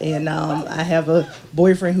tall, and I have a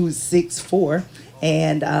boyfriend who's 6'4",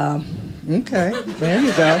 and okay, there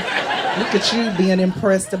you go. Look at you being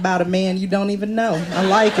impressed about a man you don't even know. I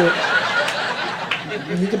like it.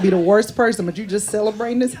 You could be the worst person, but you just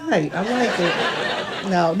celebrating his height. I like it.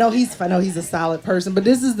 No, he's fine. No, he's a solid person. But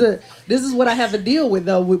this is what I have to deal with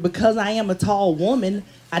though. Because I am a tall woman,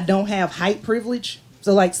 I don't have height privilege.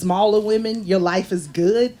 So like smaller women, your life is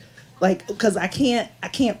good. Like, because I can't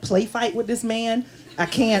play fight with this man. I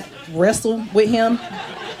can't wrestle with him.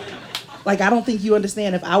 Like, I don't think you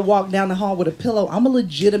understand. If I walk down the hall with a pillow, I'm a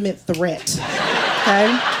legitimate threat,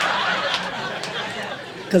 okay?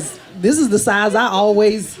 Because this is the size I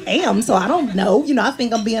always am, so I don't know. I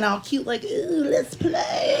think I'm being all cute, like, ooh, let's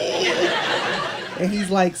play. And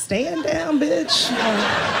he's like, stand down, bitch.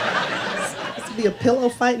 This would be a pillow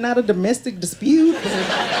fight, not a domestic dispute.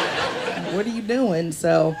 What are you doing?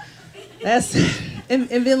 So that's... And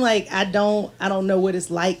then like I don't know what it's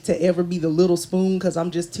like to ever be the little spoon because I'm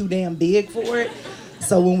just too damn big for it.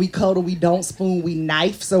 So when we cuddle, we don't spoon, we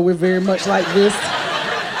knife. So we're very much like this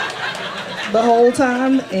the whole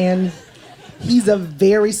time. And he's a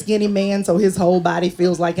very skinny man, so his whole body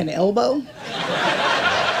feels like an elbow.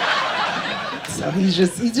 So he's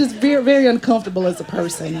just very, very uncomfortable as a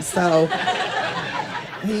person. So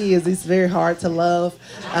he's very hard to love.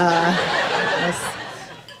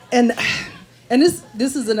 And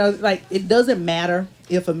this is another, like, it doesn't matter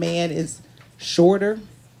if a man is shorter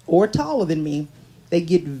or taller than me. They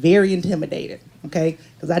get very intimidated, okay?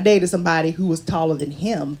 Because I dated somebody who was taller than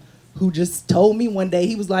him, who just told me one day,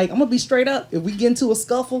 he was like, I'm going to be straight up. If we get into a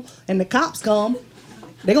scuffle and the cops come,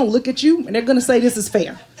 they're going to look at you and they're going to say this is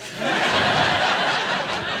fair.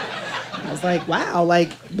 I was like, wow,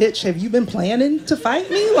 like, bitch, have you been planning to fight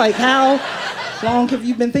me? Like, how long have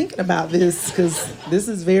you been thinking about this? Because this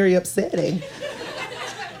is very upsetting.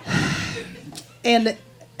 And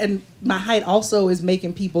my height also is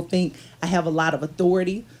making people think I have a lot of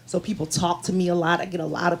authority. So people talk to me a lot. I get a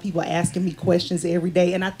lot of people asking me questions every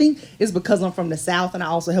day. And I think it's because I'm from the South and I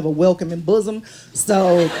also have a welcoming bosom.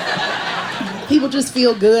 So people just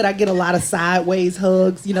feel good. I get a lot of sideways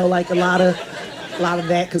hugs, like a lot of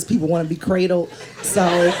that because people want to be cradled.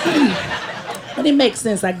 So, but it makes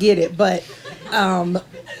sense. I get it. But a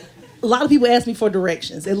lot of people ask me for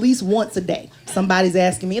directions at least once a day. Somebody's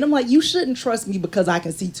asking me, and I'm like, you shouldn't trust me because I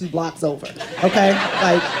can see 2 blocks over, okay?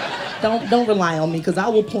 Like, don't rely on me because I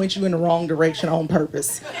will point you in the wrong direction on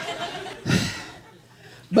purpose.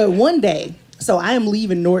 But one day, so I am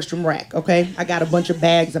leaving Nordstrom Rack, okay? I got a bunch of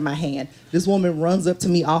bags in my hand. This woman runs up to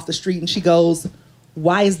me off the street and she goes,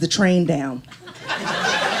 why is the train down?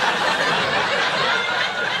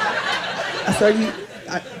 I said,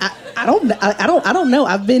 I don't know.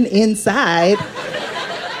 I've been inside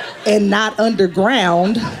and not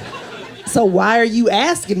underground. So why are you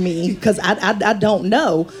asking me? Because I don't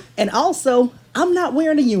know. And also, I'm not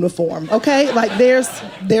wearing a uniform, okay? Like, there's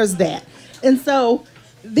that. And so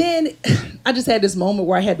then I just had this moment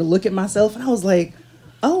where I had to look at myself, and I was like,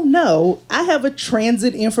 oh, no, I have a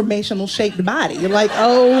transit informational shaped body. You're like,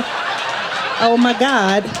 oh my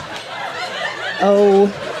God.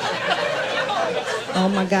 Oh,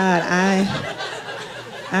 my God,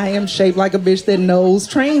 I am shaped like a bitch that knows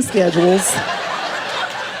train schedules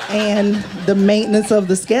and the maintenance of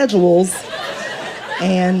the schedules.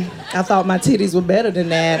 And I thought my titties were better than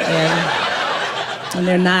that, and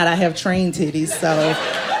they're not. I have train titties, so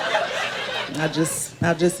I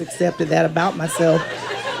just accepted that about myself.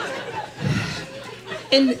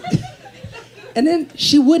 And And then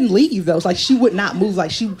she wouldn't leave though. It's like she would not move.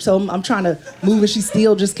 So I'm trying to move and she's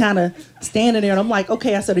still just kind of standing there. And I'm like,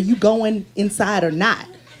 okay. I said, are you going inside or not?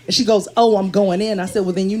 And she goes, oh, I'm going in. I said,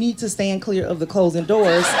 well, then you need to stand clear of the closing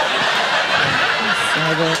doors.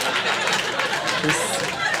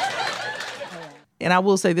 And I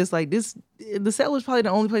will say this, like the Cellar is probably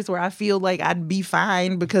the only place where I feel like I'd be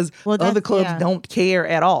fine because other clubs don't care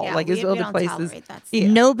at all. Yeah, like it's other places.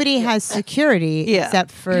 Nobody has security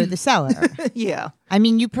except for the Cellar. Yeah. I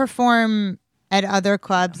mean, you perform at other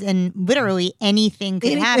clubs and literally anything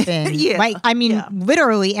could happen. Right? I mean,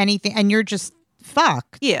 literally anything. And you're just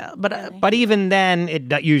fucked. Yeah. But even then,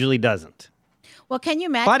 it usually doesn't. Well, can you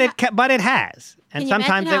imagine? But it has. And can you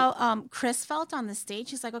sometimes imagine how Chris felt on the stage?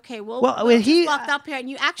 He's like, okay, well he just walked up here, and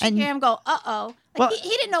you actually hear him go, uh-oh. Like, he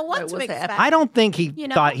didn't know what to expect. I don't think he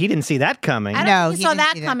thought, he didn't see that coming. I don't think he saw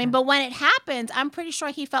that coming. But when it happened, I'm pretty sure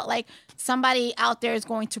he felt like somebody out there is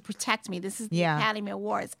going to protect me. This is the Academy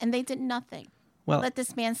Awards. And they did nothing. Well, let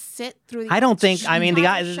this man sit through the I don't think, I mean,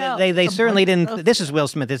 they certainly didn't. This is Will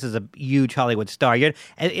Smith. This is a huge Hollywood star. The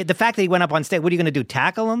fact that he went up on stage, what are you going to do,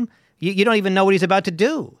 tackle him? You don't even know what he's about to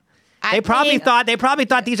do. They probably thought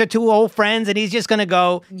these are two old friends, and he's just going to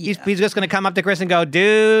go. He's just going to come up to Chris and go,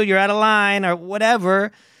 "Dude, you're out of line," or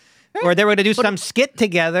whatever. Or they were going to do some skit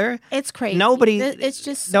together. It's crazy. It's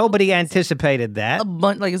just nobody anticipated that.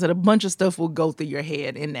 Like I said, a bunch of stuff will go through your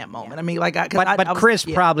head in that moment. I mean, but Chris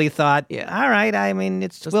probably thought, all right. I mean,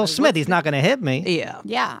 it's Will Smith. He's not going to hit me.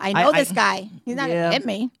 Yeah. I know this guy. He's not going to hit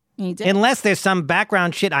me. Unless there's some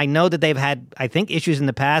background shit. I know that they've had, I think, issues in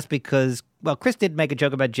the past because, well, Chris did make a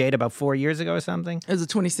joke about Jada about 4 years ago or something. It was the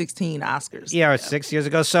 2016 Oscars. Yeah, or 6 years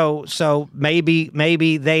ago. So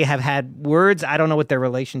maybe they have had words. I don't know what their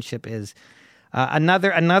relationship is.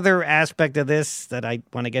 Another aspect of this that I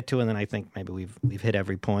want to get to, and then I think maybe we've hit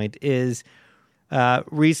every point, is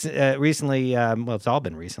recently, well, it's all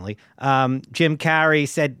been recently, Jim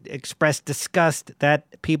Carrey expressed disgust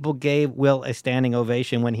that people gave Will a standing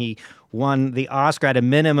ovation when he won the Oscar. At a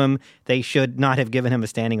minimum, they should not have given him a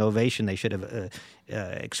standing ovation. They should have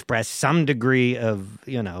expressed some degree of,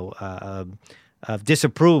 of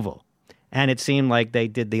disapproval. And it seemed like they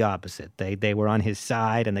did the opposite. They were on his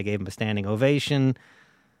side and they gave him a standing ovation.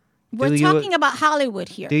 We're talking about Hollywood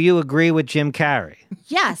here. Do you agree with Jim Carrey?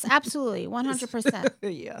 Yes, absolutely, 100%.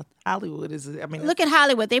 Yeah, Hollywood is. I mean, look at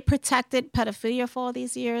Hollywood. They protected pedophilia for all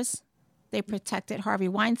these years. They protected Harvey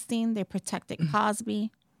Weinstein. They protected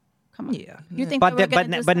Cosby. Come on. Yeah. You think?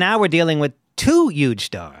 But now we're dealing with two huge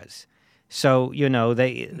stars, so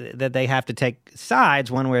they have to take sides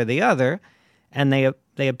one way or the other, and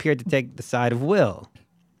they appeared to take the side of Will.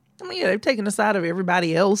 I mean, they've taken the side of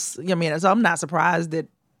everybody else. I mean, so I'm not surprised that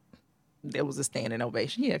there was a standing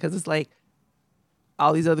ovation. Yeah, because it's like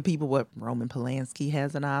all these other people. What Roman Polanski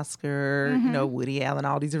has an Oscar. Woody Allen.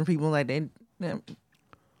 All these different people. Like they're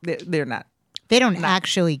not. They don't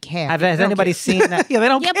actually care. Has anybody seen that? Yeah, they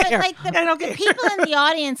don't care. But like the people in the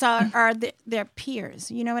audience are their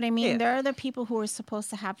peers. You know what I mean? Yeah. They're the people who are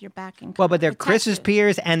supposed to have your back. And well, but they're Chris's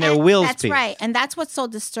peers and they're Will's peers. That's right. And that's what's so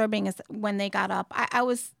disturbing is when they got up. I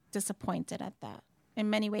was disappointed at that in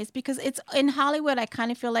many ways because it's in Hollywood. I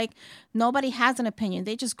kind of feel like nobody has an opinion.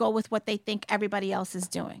 They just go with what they think everybody else is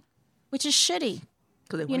doing, which is shitty.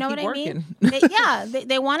 You know what I mean?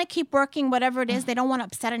 They want to keep working whatever it is. They don't want to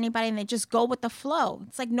upset anybody, and they just go with the flow.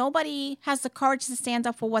 It's like nobody has the courage to stand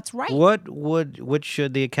up for what's right. What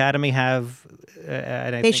should the Academy have?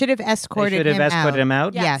 They should have escorted him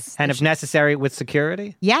out. Yes, and if necessary, with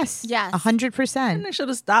security. Yes, 100%. And they should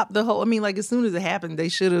have stopped the whole. I mean, like as soon as it happened, they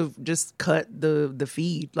should have just cut the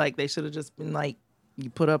feed. Like they should have just been like, you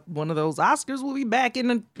put up one of those Oscars, we'll be back in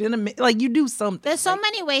a like you do something. There's so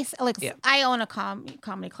many ways. Like I own a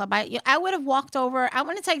comedy club. I would have walked over. I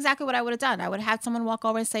want to tell you exactly what I would have done. I would have had someone walk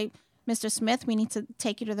over and say, "Mr. Smith, we need to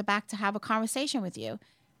take you to the back to have a conversation with you."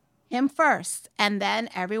 Him first, and then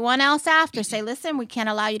everyone else after. Say, "Listen, we can't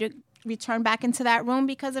allow you to return back into that room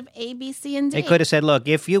because of A, B, C, and D." They could have said, "Look,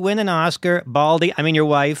 if you win an Oscar, Baldy, I mean your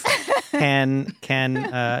wife, can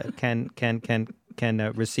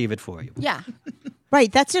receive it for you." Yeah. Right,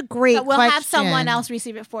 that's a great we'll question. have someone else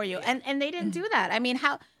receive it for you. And they didn't do that. I mean,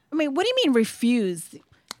 what do you mean refuse?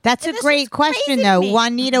 That's a great question, though.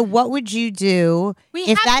 Juanita, what would you do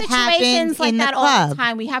if that happened like in that the club? all the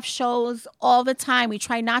time. We have shows all the time. We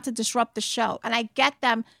try not to disrupt the show. And I get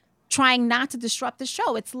them trying not to disrupt the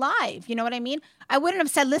show. It's live. You know what I mean? I wouldn't have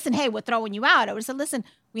said, listen, hey, we're throwing you out. I would have said, listen,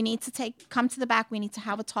 we need to come to the back. We need to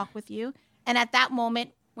have a talk with you. And at that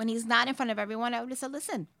moment, When he's not in front of everyone, I would have said,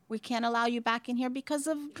 listen, we can't allow you back in here because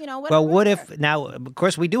of, whatever. Well, what if now? Of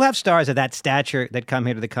course, we do have stars of that stature that come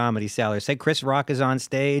here to the Comedy Cellar. Say Chris Rock is on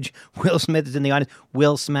stage, Will Smith is in the audience.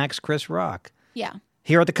 Will smacks Chris Rock. Yeah.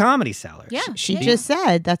 Here at the Comedy Cellar. Yeah. She just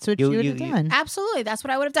said that's what she would have done. Absolutely. That's what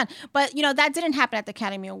I would have done. But, that didn't happen at the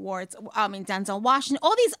Academy Awards. Denzel Washington,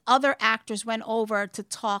 all these other actors went over to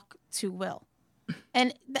talk to Will.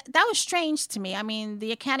 And that was strange to me. I mean,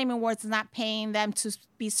 the Academy Awards is not paying them to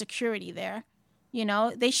be security there.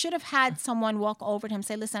 They should have had someone walk over to him and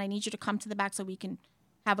say, listen, I need you to come to the back so we can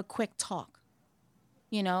have a quick talk.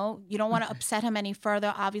 You don't want to upset him any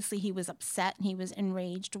further. Obviously, he was upset and he was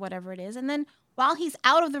enraged, whatever it is. And then while he's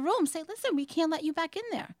out of the room, say, listen, we can't let you back in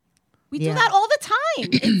there. We do that all the time.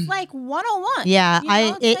 It's like 101. Yeah,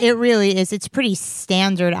 it really is. It's pretty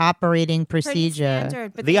standard operating procedure.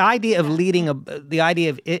 Standard, but the idea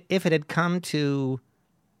of if it had come to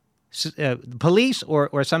police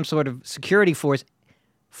or some sort of security force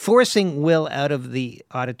forcing Will out of the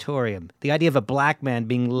auditorium, the idea of a black man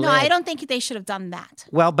being led. No, I don't think they should have done that.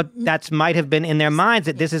 Well, but that might have been in their minds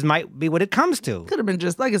that this might be what it comes to. Could have been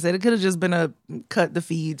just, like I said, it could have just been a cut the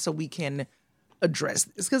feed so we can address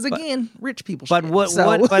this. Because again, rich people But shit.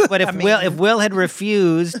 But if Will had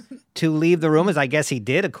refused to leave the room, as I guess he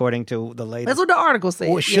did, according to the latest. That's what the article said.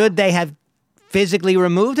 Or should they have physically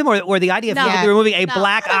removed him? Or the idea of physically removing a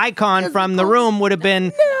black icon from the room would have been...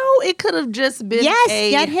 No, it could have just been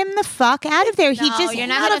get him the fuck out of there. You're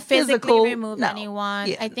not going to physically remove anyone.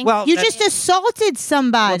 Yeah. I think you just assaulted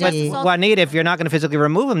somebody. Juanita, if you're not going to physically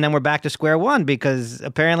remove him, then we're back to square one because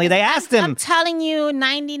apparently they asked him. I'm telling you,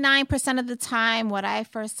 99% of the time, what I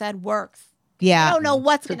first said works. Yeah. I don't know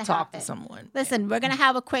what's going to talk happen. to someone. Listen, we're going to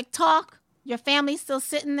have a quick talk. Your family's still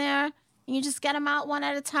sitting there, and you just get them out one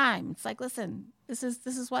at a time. It's like, listen, this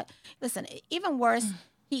is what. Listen, even worse.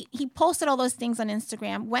 He posted all those things on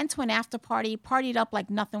Instagram, went to an after party, partied up like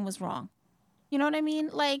nothing was wrong. You know what I mean?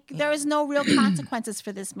 Like, there is no real consequences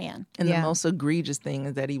for this man. And the most egregious thing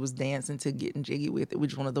is that he was dancing to Getting Jiggy With It,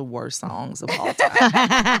 which is one of the worst songs of all time.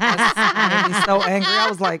 That made me so angry. I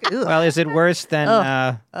was like, ugh. Well, is it worse than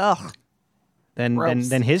Gross.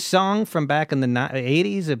 than his song from back in the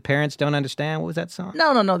 80s? Parents Don't Understand? What was that song?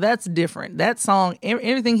 No, that's different. That song,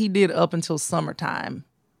 everything he did up until Summertime,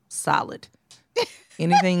 solid.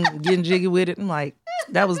 Anything Getting Jiggy With It, I'm like,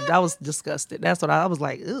 that was disgusted. That's what I was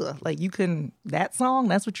like, ugh. Like, you couldn't, that song,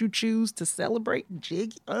 that's what you choose to celebrate?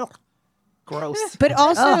 Jiggy? Ugh. Gross. But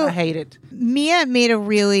also, I hate it. Mia made a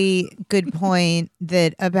really good point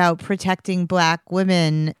about protecting black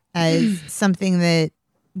women as something that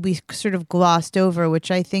we sort of glossed over, which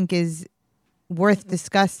I think is worth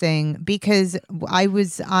discussing, because I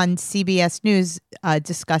was on CBS News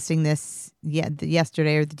discussing this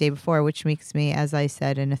yesterday or the day before, which makes me, as I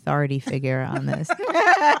said, an authority figure on this.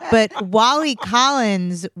 But Wally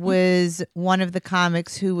Collins was one of the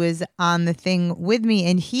comics who was on the thing with me,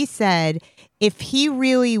 and he said if he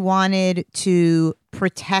really wanted to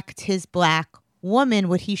protect his black woman,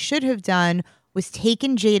 what he should have done was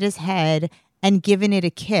taken Jada's head and given it a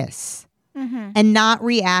kiss. And not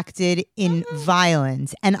reacted in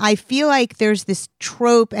violence. And I feel like there's this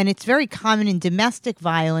trope, and it's very common in domestic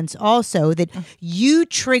violence also, that you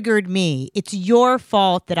triggered me. It's your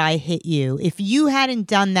fault that I hit you. If you hadn't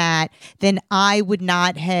done that, then I would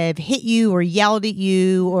not have hit you or yelled at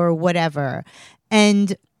you or whatever.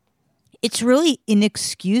 And it's really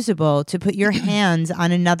inexcusable to put your hands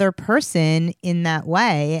on another person in that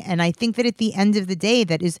way. And I think that at the end of the day,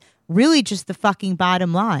 that is really just the fucking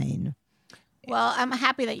bottom line. Well, I'm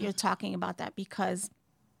happy that you're talking about that because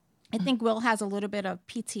I think Will has a little bit of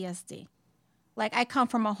PTSD. Like, I come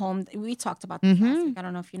from a home, we talked about this last week, I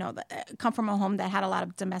don't know if you know, but I come from a home that had a lot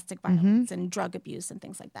of domestic violence and drug abuse and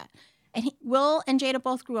things like that. And Will and Jada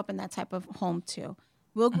both grew up in that type of home too.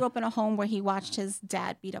 Will grew up in a home where he watched his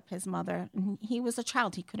dad beat up his mother. And he was a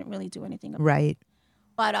child. He couldn't really do anything about it.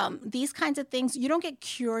 But these kinds of things, you don't get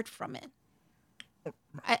cured from it.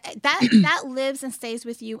 That lives and stays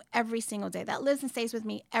with you every single day. That lives and stays with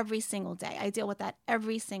me every single day. I deal with that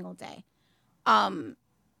every single day. And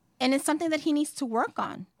it's something that he needs to work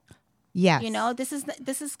on. Yes. You know, this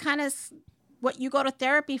is kind of what you go to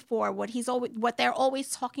therapy for, what they're always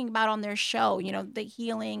talking about on their show, you know, the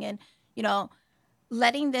healing and, you know,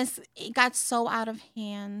 letting this, it got so out of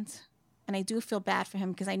hand. And I do feel bad for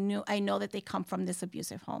him because I know that they come from this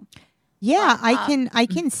abusive home. Yeah, I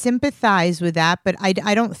can sympathize with that, but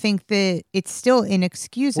I don't think that it's still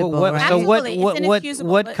inexcusable. Right? So Absolutely,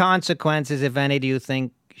 what consequences, if any, do you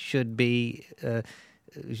think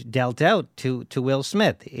dealt out to Will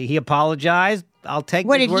Smith. He apologized. I'll take.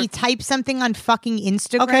 What his did word. he type something on fucking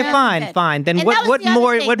Instagram? Okay, fine. Then And what that was the other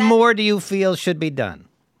more? thing What that- more do you feel should be done?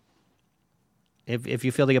 If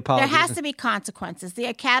you feel the apology, There has to be consequences. The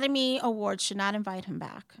Academy Awards should not invite him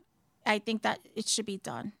back. I think that it should be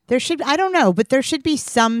done. There should, I don't know, but there should be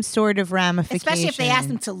some sort of ramification. Especially if they asked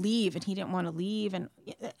him to leave and he didn't want to leave. And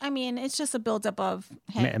I mean, it's just a buildup of,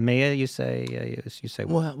 hey, Mia, you say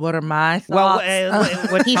what? What are my Well,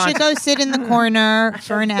 thoughts? what He should go sit in the corner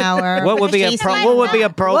for an hour. What would be Jason what would be Momoa.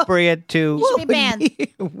 appropriate to? he should be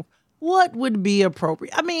banned. What would be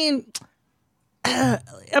appropriate? I mean,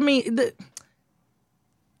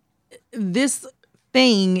 this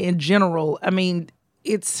thing in general. I mean,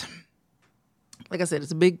 it's like I said,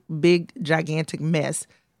 it's a big, gigantic mess.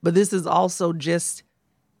 But this is also just,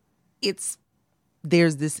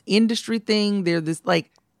 there's this industry thing. There's this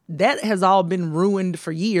that has all been ruined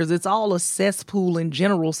for years. It's all a cesspool in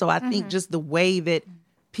general. So I think just the way that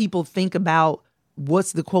people think about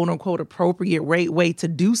what's the quote unquote appropriate way to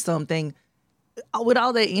do something, with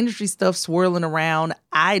all that industry stuff swirling around,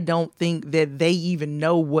 I don't think that they even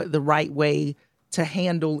know what the right way to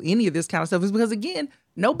handle any of this kind of stuff is, because again,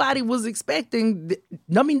 nobody was expecting.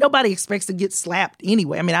 Nobody expects to get slapped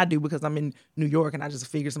anyway. I mean, I do because I'm in New York and I just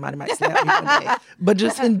figure somebody might slap me one day. But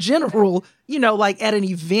just in general, like at an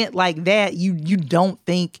event like that, you don't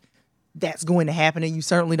think that's going to happen, and you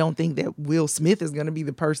certainly don't think that Will Smith is going to be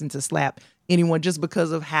the person to slap anyone just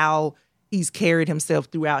because of how he's carried himself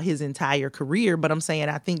throughout his entire career. But I'm saying,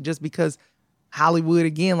 I think just because Hollywood,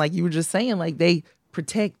 again, like you were just saying, like they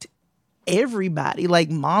protect everybody. Like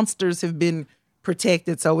monsters have been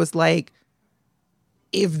protected. So it's like,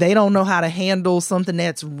 if they don't know how to handle something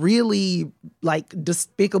that's really like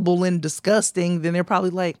despicable and disgusting, then they're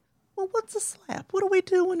probably like, well, what's a slap? What are we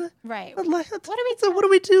doing? Right. What do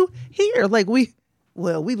we do here? Like we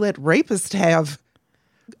let rapists have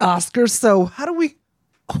Oscars. So how do we?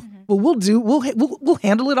 Well, we'll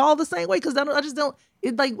handle it all the same way, because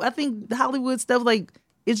I think Hollywood stuff, like,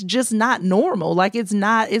 it's just not normal. Like it's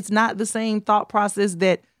not the same thought process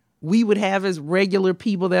that we would have as regular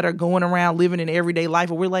people that are going around living in everyday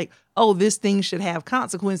life, where we're like, oh, this thing should have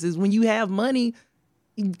consequences. When you have money,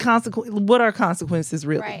 what are consequences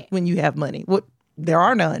really when you have money? There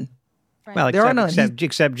are none. Right. Well, there are none.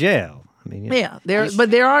 except jail. I mean,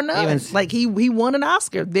 but there are none. Like he won an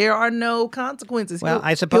Oscar. There are no consequences. Well,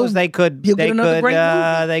 I suppose they could ban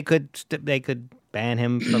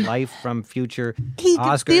him for life from future He Oscars.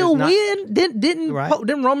 can still win. Didn't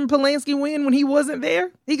Roman Polanski win when he wasn't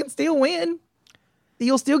there? He can still win.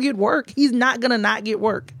 He'll still get work. He's not gonna not get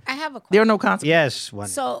work. I have a question. There are no consequences. Yes. One.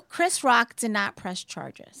 So Chris Rock did not press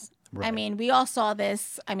charges. Right. I mean, we all saw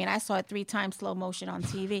this. I mean, I saw it 3 times slow motion on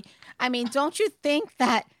TV. I mean, don't you think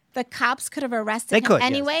that the cops could have arrested him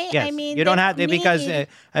anyway? Yes. I mean, you don't have to, because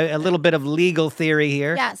a little bit of legal theory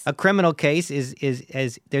here. Yes. A criminal case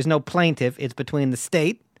is there's no plaintiff. It's between the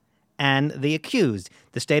state and the accused.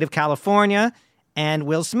 The state of California and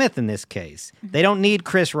Will Smith in this case. Mm-hmm. They don't need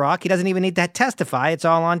Chris Rock. He doesn't even need to testify. It's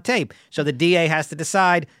all on tape. So the DA has to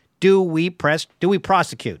decide, do we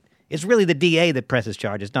prosecute? It's really the DA that presses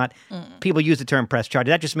charges, not people use the term press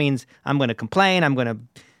charges. That just means I'm going to complain. I'm going to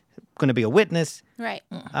be a witness. Right.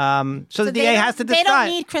 So the DA has to decide. They don't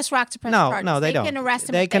need Chris Rock to press charges. No, they don't. They can arrest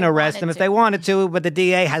him. They can arrest him if they wanted to, but the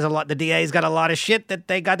DA has the DA's got a lot of shit that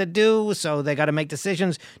they got to do, so they got to make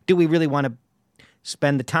decisions. Do we really want to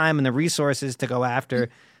spend the time and the resources to go after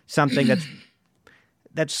something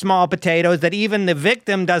that's small potatoes that even the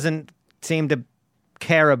victim doesn't seem to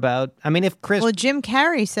care about? I mean, if Chris... Well, Jim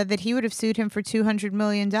Carrey said that he would have sued him for $200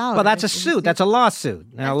 million. Well, that's a suit. That's a lawsuit.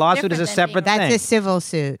 And a lawsuit is a separate thing. That's a civil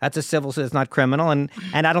suit. That's a civil suit. It's not criminal. And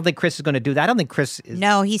I don't think Chris is going to do that. I don't think Chris is...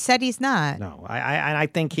 No, he said he's not. No, I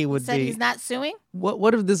think he would Said be... he's not suing?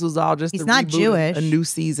 What if this was all just He's a not reboot Jewish. of a new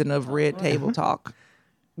season of Red Table Talk?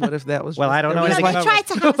 What if that was? Well, just I don't know You know, anything they about tried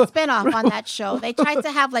to have a spinoff on that show. They tried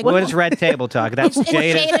to have like... What is Red Table Talk? That's It's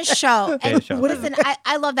Jada's show. And Jada's show. listen,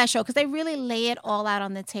 I love that show because they really lay it all out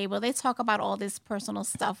on the table. They talk about all this personal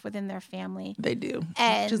stuff within their family. They do.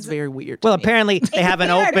 And- It's just very weird. Well, to me. apparently they have an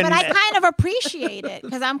Weird, open... but I kind of appreciate it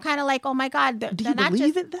because I'm kind of like, oh my God, Do they're you not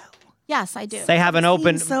believe just... it though? Yes, I do. They have an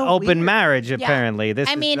open seems so weird. marriage, apparently. This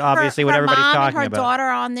I mean, is obviously what her everybody's mom talking and her about. daughter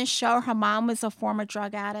are on this show. Her mom was a former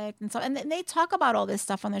drug addict, and they talk about all this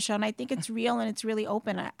stuff on the show, and I think it's real and it's really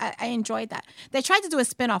open. I enjoyed that. They tried to do a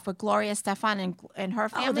spinoff with Gloria Estefan and her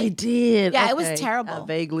family. Oh, they did. Yeah, it was Okay. terrible.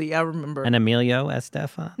 Vaguely, I remember. And Emilio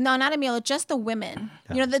Estefan? No, not Emilio, just the women.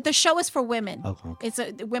 You know, the show is for women. Oh, okay. It's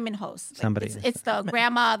a women host. Somebody- It's the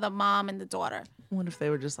grandma, the mom, and the daughter. I wonder if they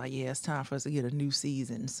were just like, yeah, it's time for us to get a new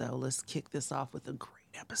season, so let's let's kick this off with a great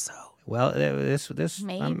episode. Well, this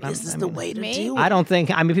Maybe. This is the way to do it. I don't think.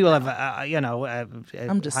 I mean, people have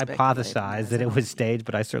I'm just hypothesized that it was staged,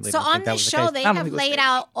 but I certainly So don't on think that this was the show, case. they I don't have think it was laid staged.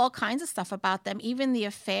 out all kinds of stuff about them. Even the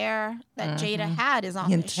affair that Jada had is on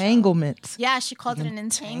The this show. entanglement. Yeah, she called it an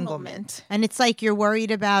entanglement. And it's like you're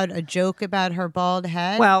worried about a joke about her bald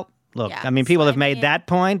head. Well, look, Yeah, I mean, people have made slightly. that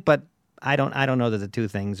point, but I don't know that the two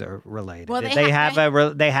things are related. Well, they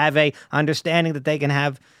have a understanding that they can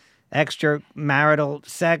have extramarital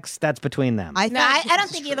sex. That's between them. No, I don't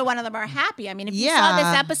think either one of them are happy. I mean, if you saw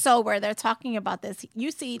this episode where they're talking about this, you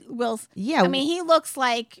see Will's. Yeah. I mean, he looks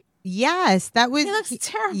like Yes, that was. he looks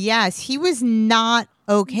terrible. Yes, he was not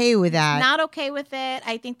okay with that. Not okay with it.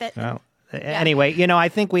 I think that. Well, anyway, I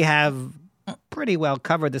think we have pretty well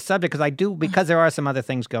covered the subject because there are some other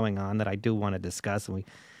things going on that I do want to discuss, and we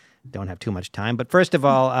don't have too much time. But first of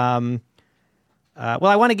all, I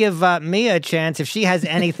want to give Mia a chance if she has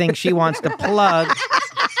anything she wants to plug.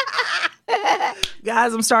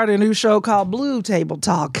 Guys, I'm starting a new show called Blue Table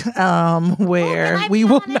Talk, where Can I we be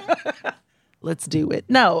will. on it? Let's do it.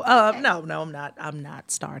 No, I'm not. I'm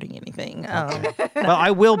not starting anything. Well,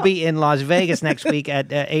 I will be in Las Vegas next week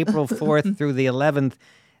at April 4th through the 11th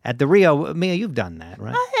at the Rio. Mia, you've done that,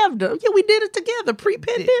 right? I have done. Yeah, we did it together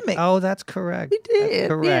pre-pandemic. Oh, that's correct. We did, That's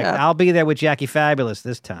correct. yeah. I'll be there with Jackie Fabulous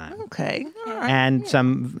this time. Okay, all right.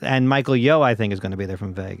 And Michael Yo, I think, is going to be there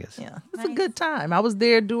from Vegas. Yeah, it's a good time. I was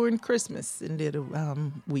there during Christmas and did a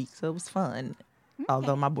week, so it was fun.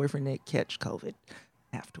 Although my boyfriend did catch COVID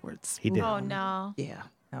afterwards. He did. Oh no. Yeah,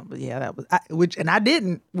 but yeah, that was I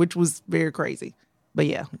didn't, which was very crazy. But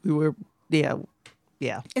yeah, we were. Yeah.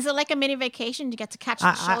 Is it like a mini vacation? You get to catch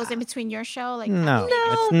the shows in between your show? Like No,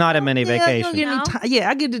 it's not a mini vacation. You don't get any No? time.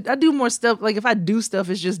 Yeah, I do more stuff. Like if I do stuff,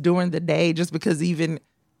 it's just during the day, just because even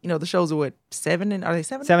the shows are what 7 and are they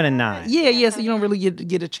 7? 7 and 9. Yeah. So you don't really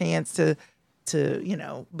get a chance to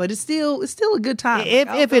but it's still a good time.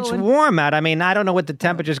 If it's warm out, I mean, I don't know what the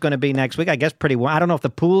temperature's going to be next week. I guess pretty warm. I don't know if the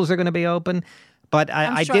pools are going to be open, but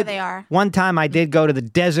I sure did. they are. One time I did go to the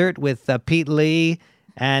desert with Pete Lee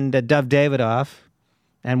and Dove Davidoff.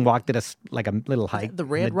 And walked at a little hike. the in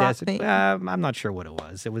Red the Rock desert. thing? I'm not sure what it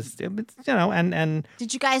was. It was and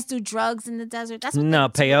Did you guys do drugs in the desert? That's what No,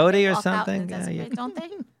 they do. peyote They or walk out in something? the desert, Yeah, right? Don't they?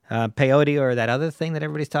 peyote or that other thing that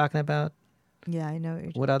everybody's talking about. Yeah, I know.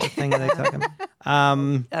 What other thing are they talking about?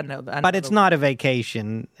 I know that. But it's not a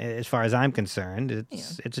vacation as far as I'm concerned.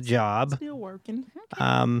 It's a job. still working.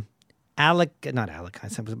 I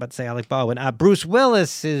was about to say Alec Baldwin. Bruce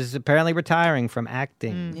Willis is apparently retiring from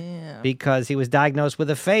acting Yeah. because he was diagnosed with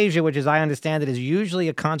aphasia, which, as I understand it, is usually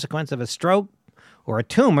a consequence of a stroke or a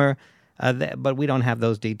tumor. But we don't have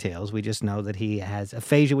those details. We just know that he has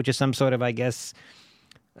aphasia, which is some sort of, I guess,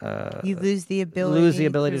 You lose the ability,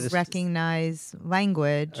 to to recognize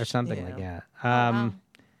language. or something like that. Wow.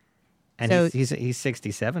 And So- he's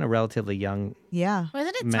 67, a relatively young. Yeah.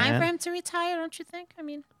 Wasn't it time for him to retire? Don't you think? I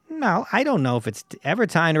mean, No, I don't know if it's ever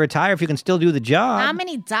time to retire if you can still do the job. how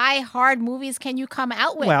many die-hard movies can you come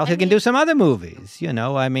out with? Well, he I can mean, do some other movies. I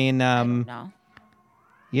mean, I don't know.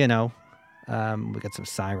 we got some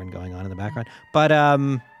siren going on in the background. But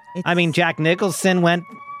I mean, Jack Nicholson went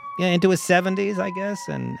into his 70s, I guess,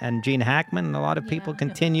 and Gene Hackman and a lot of people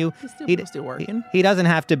continue. He's still working. He doesn't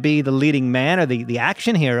have to be the leading man or the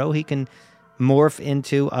action hero. He can morph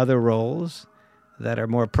into other roles that are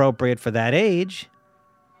more appropriate for that age.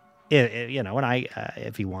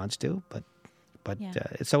 If he wants to, but Yeah.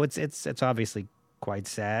 so it's obviously quite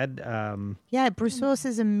sad. Yeah, Bruce Willis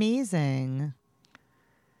is amazing.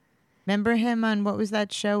 Remember him on what was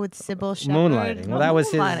that show with Sybil Shepherd? Moonlighting. Well, that was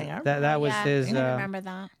his. Moonlighting. That was Yeah, his. I remember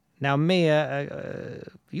that. Now, Mia,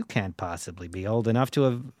 you can't possibly be old enough to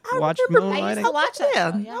have watched remember- I used Moonlighting. to watch that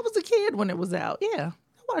Yeah, show, yeah. I was a kid when it was out. Yeah,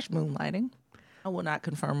 I watched Moonlighting. I will not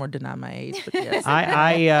confirm or deny my age, but yes,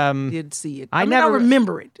 I did see it. I I never-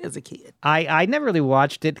 remember it as a kid. I never really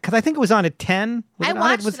watched it because I think it was on at 10. Was I it on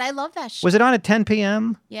watched was, it. I love that show. Was it on at 10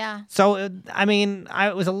 p.m.? Yeah. So I mean,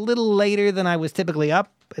 I was a little later than I was typically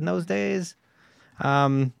up in those days.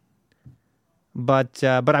 But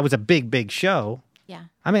I was a big show. Yeah.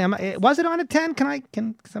 I mean, was it on at 10?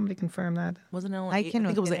 Can somebody confirm that? Wasn't it on? I can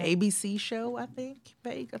think it was look an it ABC show. I think. Yeah,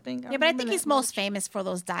 but I remember think he's that most much. famous for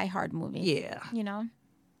those Die Hard movies. Yeah. You know?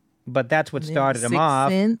 But that's what And then started him Sixth off.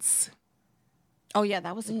 Sense. Oh, yeah,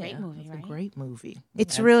 that was a great Yeah, movie, it's right? a great movie.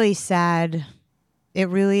 It's really sad. It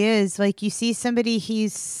really is. Like you see somebody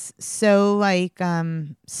he's so like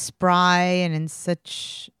spry and in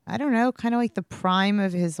such I don't know, kind of like the prime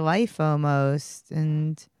of his life almost.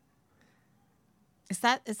 And Is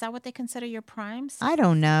that what they consider your primes? I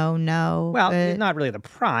don't know, no. Well, but he's not really the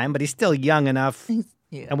prime, but he's still young enough.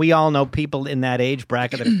 Yeah. And we all know people in that age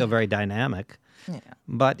bracket that are still very dynamic. Yeah.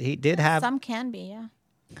 But he did have, Some can be,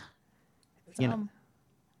 yeah. you know,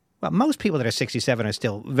 well, most people that are 67 are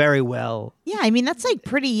still very well, Yeah, I mean that's like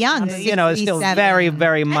pretty young. you know, still 67. very,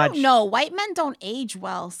 very I much. don't know. White men don't age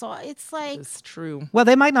well, so it's like, It's true. Well,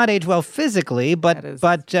 they might not age well physically, That is-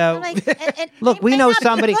 but like and look, they we may know not be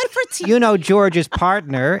somebody. good for TV. You know, George's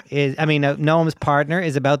partner is. I mean, Noam's partner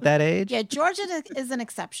is about that age. Yeah, Georgia is an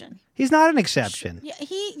exception. He's not an exception. Yeah,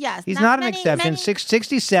 yes. He's not an many- exception. many-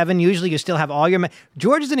 67. Usually, you still have all your.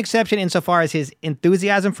 George is an exception insofar as his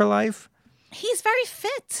enthusiasm for life. He's very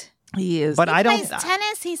fit. He is. But I don't. Plays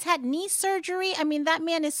tennis. He's had knee surgery. I mean, that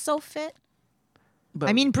man is so fit. but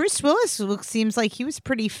I mean, Bruce Willis seems like he was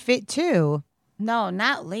pretty fit too. No,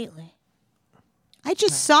 not lately. I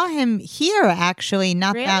just saw him here actually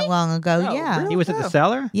not that Really? long ago. Oh, yeah. really? He was at the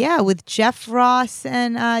cellar. Yeah, with Jeff Ross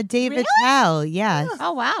and David Really? Tell. Yes.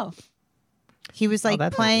 Oh wow. He was like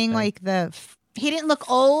that's playing interesting. like the He didn't look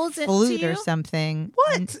old to flute you? or something.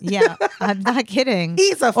 What? And- yeah, I'm not kidding.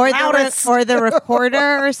 He's a or flautist. or the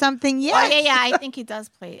recorder or something. Oh Yeah. yeah. I think he does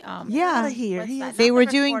play. Yeah. Outta here. what's He that? is They Not were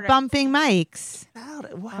the doing recorder. bumping mics Wow.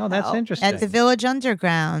 Oh, that's interesting. at the Village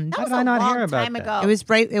Underground. That How was did I a not long hear about time that? ago. It was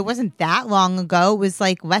right. It wasn't that long ago. It was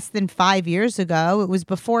like less than 5 years ago. It was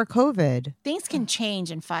before COVID. Things can change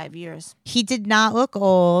in 5 years. He did not look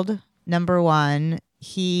old. Number one,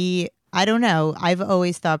 I don't know. I've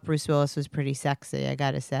always thought Bruce Willis was pretty sexy. I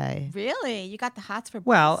gotta say, Really, you got the hots for.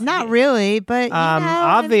 Well, Bruce. not really, but you know, I mean,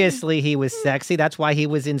 obviously he was sexy. That's why he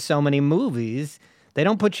was in so many movies. They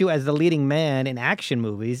don't put you as the leading man in action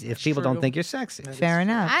movies if people don't true. think you're sexy. fair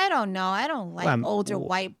enough. I don't know. I don't like Well, older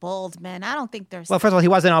white bald men. I don't think they're. Well, first of all, he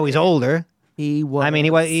wasn't always older. He was. I mean,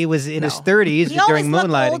 he was in his No. 30s he always during looked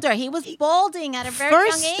Moonlighting. older. He was balding at a very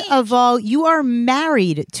First young age. of all, you are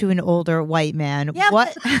married to an older white man. Yeah,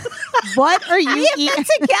 what? What are you we have eating?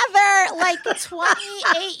 been together like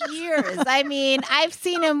 28 years. I mean, I've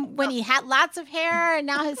seen him when he had lots of hair, and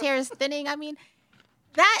now his hair is thinning. I mean,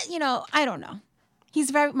 that I don't know.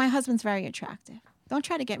 My husband's very attractive. Don't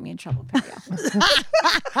try to get me in trouble, Periel.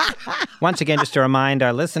 Once again, just to remind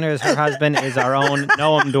our listeners, her husband is our own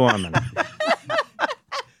Noam Dworman.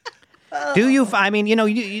 Do you? I mean,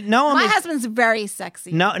 Noam. My husband's very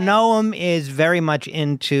sexy. Noam is very much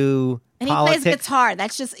into And he politics. plays guitar.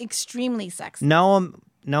 That's just extremely sexy.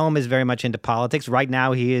 Noam is very much into politics. Right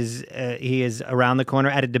now, he is around the corner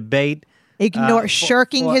at a debate.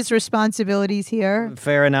 Shirking for- his responsibilities here.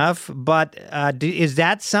 Fair enough, but is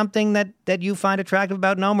that something that you find attractive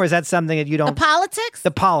about Noam, or is that something that you The don't? politics? The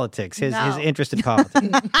politics, his No. interest in politics.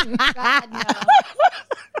 God, no.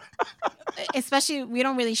 Especially, we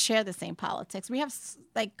don't really share the same politics. We have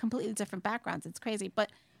like completely different backgrounds. It's crazy, but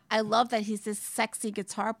I love that he's this sexy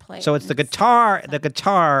guitar player. So it's the And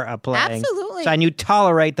guitar playing. Absolutely. So, and you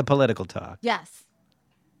tolerate the political talk. Yes,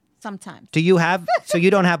 sometimes Do you have? So you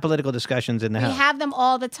don't have political discussions in the we house. have them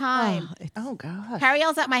all the time. Oh gosh.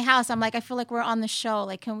 Periel's at my house. I'm like, I feel like we're on the show.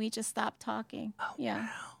 Like, can we just stop talking? Yeah,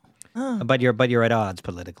 But you're at odds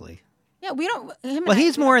politically. yeah. We don't. Him and Well, I-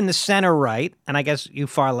 he's more in the center right, and I guess you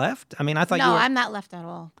far left. I mean, I thought you No, were. I'm not left at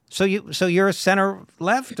all. So you're center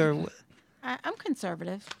left, or I'm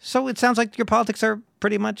conservative. so it sounds like your politics are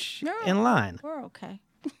pretty much No. in line. We're okay.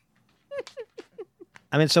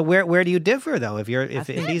 I mean, so where do you differ though? If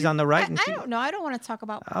he's on the right, and I she- don't know. I don't want to talk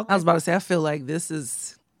about. Okay. I was about to say. I feel like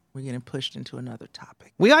we're getting pushed into another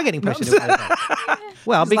topic. we are getting pushed into that.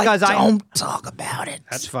 Well, It's like, because don't talk about it.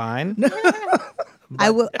 that's fine. I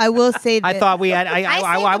will say that I thought we had. I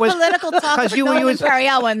I save was the political talk 'cause for you- Noam you was- and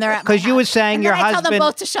Periel when they're at my 'cause you house. was saying and your then I tell them husband-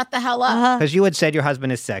 both to shut the hell up. because you had said your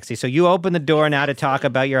husband is sexy, so you opened the door now to talk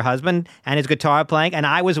about your husband and his guitar playing, and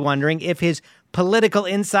I was wondering if his political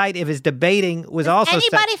insight, if his debating was also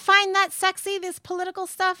Anybody find that sexy? This political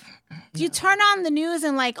stuff? Do you turn on the news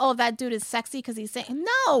and like, oh, that dude is sexy because he's saying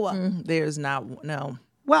no? There's not no.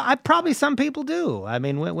 Well, probably some people do. I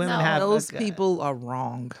mean, women No. have Those people are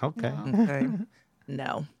wrong. Okay. Okay.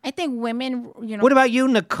 No. I think women, What about you,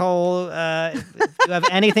 Nicole? If you have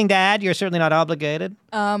anything to add? You're certainly not obligated.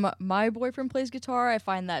 My boyfriend plays guitar. I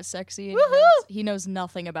find that sexy. And he knows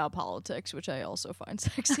nothing about politics, which I also find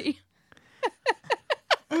sexy.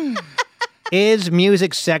 Is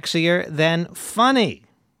music sexier than funny?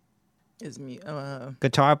 Is me.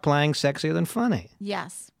 Guitar playing sexier than funny?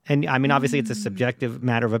 yes. And I mean, obviously, it's a subjective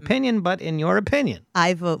matter of opinion, but in your opinion,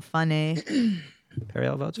 I vote funny.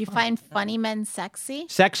 Periel votes You funny. find funny men sexy?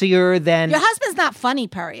 Sexier than Your husband's not funny,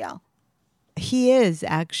 Periel. He is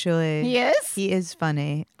actually. He is? He is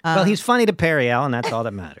funny. well, he's funny to Periel, and that's all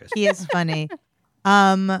that matters. He is funny.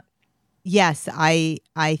 Yes, I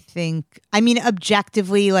think, I mean,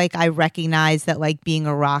 objectively, like, I recognize that, like, being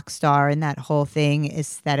a rock star and that whole thing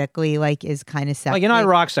aesthetically, like, is kind of sexy. Well, you're not a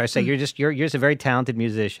rock star, so you're just a very talented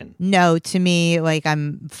musician. No, to me, like,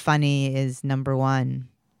 I'm funny is number one,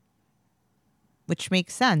 which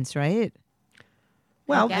makes sense, right?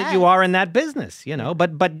 Well, guess. you are in that business, you know.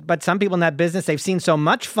 But some people in that business, they've seen so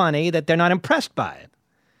much funny that they're not impressed by it.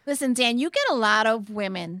 Listen, Dan, you get a lot of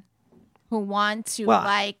women who want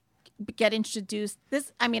to get introduced.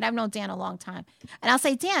 I've known Dan a long time. And I'll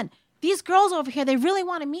say, Dan, these girls over here, they really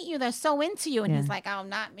want to meet you. They're so into you. And he's like, oh,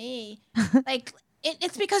 not me. Like,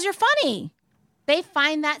 it's because you're funny. They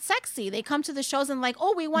find that sexy. They come to the shows and like,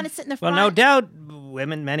 oh, we want to sit in the front. Well, no doubt,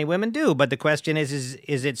 many women do. But the question is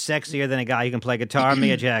it sexier than a guy who can play guitar,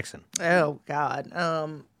 Mia Jackson? Oh God.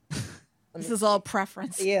 This is all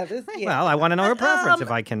preference. Yeah. Well, I want to know her preference if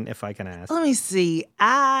I can ask. Let me see.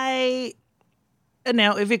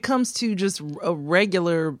 Now, if it comes to just a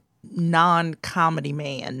regular non-comedy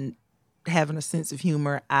man having a sense of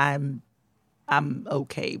humor, I'm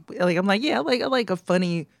okay. Like I like a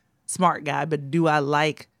funny, smart guy. But do I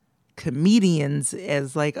like comedians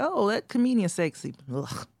as like, oh, that comedian's sexy?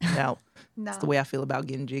 Ugh, no. No. That's the way I feel about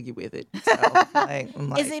getting jiggy with it. So,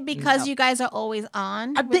 Is it because you guys are always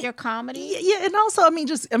on with your comedy? Yeah, and also,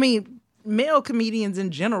 male comedians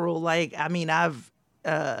in general. Like, I've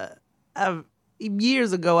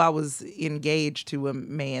years ago, I was engaged to a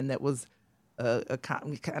man that was a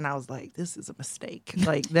and I was like, this is a mistake.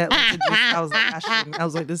 Like that. I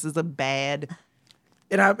was like, this is a bad.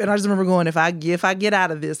 And I just remember going, if I get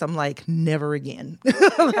out of this, I'm like, never again.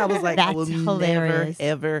 I was like, I will hilarious.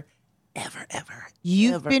 never, ever.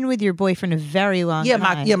 You've been with your boyfriend a very long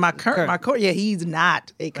time. My current, he's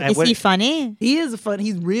not. Is he funny? He is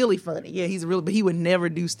he's really funny. Yeah, but he would never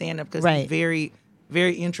do stand up because he's very,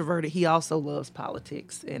 very introverted. He also loves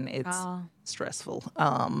politics and it's stressful.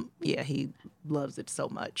 He loves it so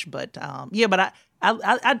much. But but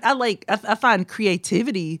I find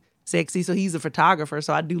creativity sexy. So he's a photographer.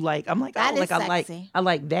 So I do like, I'm like, that oh, like sexy. I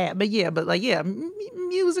like that. But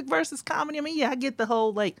music versus comedy. I get the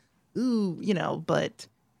whole like, ooh, but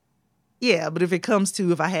if it comes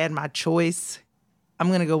to if I had my choice, I'm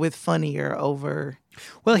gonna go with funnier over.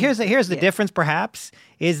 Well, here's the difference, perhaps,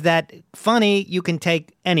 is that funny you can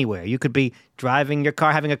take anywhere. You could be driving your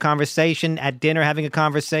car, having a conversation, at dinner having a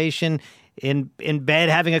conversation, in bed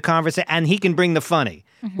having a conversation, and he can bring the funny.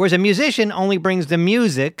 Mm-hmm. Whereas a musician only brings the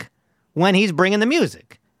music when he's bringing the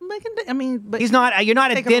music. But he's not. You're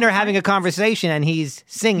not at dinner having a conversation and he's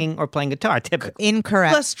singing or playing guitar. Typically,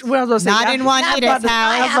 incorrect. Not in Juanita's house.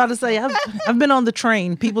 I was about to say I've been on the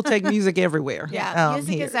train. People take music everywhere. Yeah,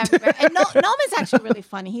 music is everywhere. And Noam is actually really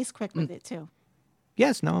funny. He's quick with it too.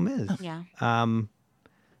 Yes, Noam is. Yeah.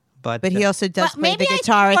 But he also does play the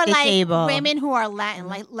guitar at the table. Women who are Latin,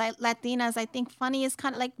 like Latinas, I think funny is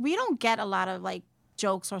kind of like we don't get a lot of like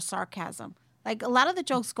jokes or sarcasm. Like, a lot of the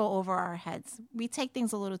jokes go over our heads. We take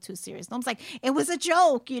things a little too serious. Noam's like, it was a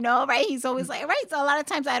joke, right? He's always like, right? So a lot of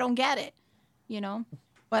times I don't get it,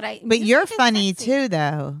 But you're funny too,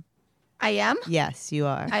 though. I am? Yes, you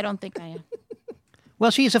are. I don't think I am.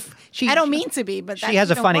 Well, I don't mean to be, but she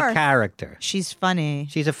has a funny character. She's funny.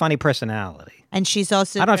 She's a funny personality. And she's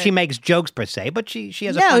also... I don't know if she makes jokes per se, but she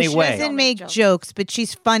has a funny way. No, she doesn't make jokes, but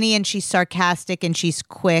she's funny and she's sarcastic and she's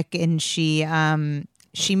quick and she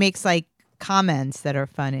makes like comments that are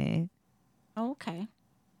funny. Oh, okay.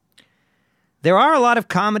 There are a lot of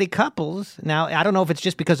comedy couples. Now, I don't know if it's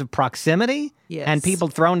just because of proximity and people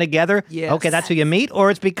thrown together. Yes. Okay, that's who you meet, or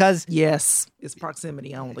it's because... Yes, it's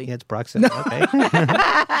proximity only. Yeah, it's proximity, okay.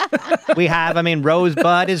 We have,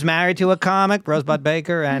 Rosebud is married to a comic, Rosebud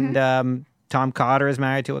Baker, and Tom Carter is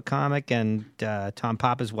married to a comic, and Tom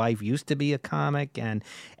Papa's wife used to be a comic, and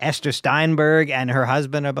Esther Steinberg and her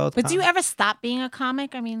husband are both But comics. do you ever stop being a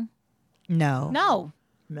comic? No. No.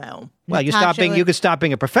 Well, you could stop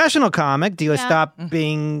being a professional comic. Do you stop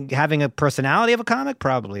having a personality of a comic?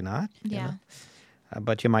 Probably not. Yeah.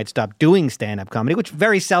 But you might stop doing stand-up comedy, which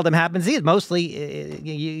very seldom happens. Mostly,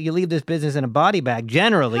 you leave this business in a body bag,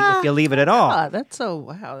 generally, if you leave it at all. That's so,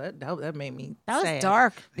 wow, that made me That sad. was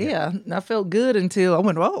dark. Yeah, I felt good until I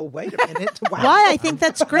went, oh, wait a minute. Wow. Why? I think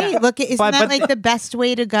that's great. Look, isn't that like the best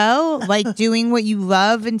way to go? Like doing what you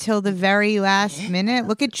love until the very last minute?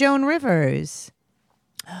 Look at Joan Rivers.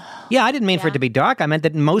 Yeah, I didn't mean for it to be dark. I meant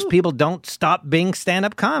that most people don't stop being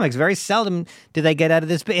stand-up comics. Very seldom do they get out of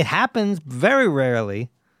this. It happens very rarely.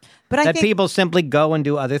 But I think people simply go and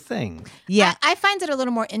do other things. Yeah. I find it a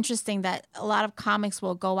little more interesting that a lot of comics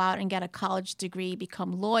will go out and get a college degree,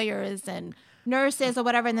 become lawyers and nurses or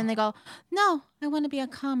whatever, and then they go, no, I want to be a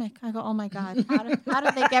comic. I go, oh my God, how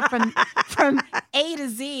do they get from A to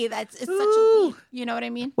Z? It's such a leap. You know what I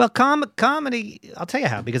mean? Well, comedy. I'll tell you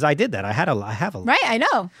how, because I did that. I have a Right, I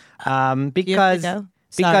know.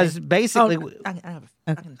 Because basically,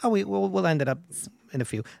 We'll end it up in a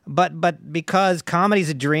few. But because comedy's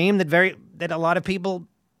a dream that a lot of people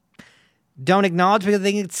don't acknowledge because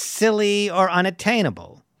they think it's silly or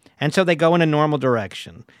unattainable, and so they go in a normal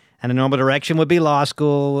direction. And a normal direction would be law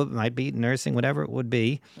school, it might be nursing, whatever it would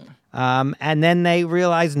be. And then they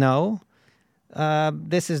realize, no,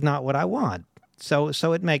 this is not what I want. So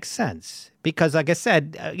it makes sense. Because like I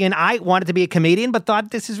said, I wanted to be a comedian, but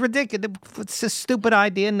thought this is ridiculous. It's a stupid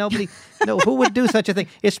idea. Who would do such a thing?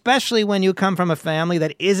 Especially when you come from a family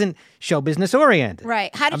that isn't show business oriented.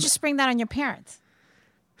 Right. How did you spring that on your parents?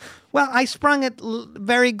 Well, I sprung it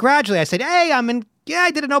very gradually. I said, hey, I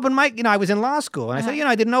did an open mic. I was in law school. And I said,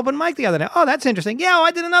 I did an open mic the other day. Oh, that's interesting. Yeah, I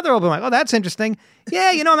did another open mic. Oh, that's interesting.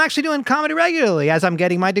 Yeah, I'm actually doing comedy regularly as I'm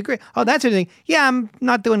getting my degree. Oh, that's interesting. Yeah, I'm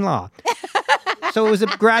not doing law. So it was a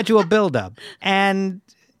gradual buildup. And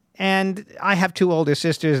I have 2 older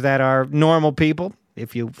sisters that are normal people,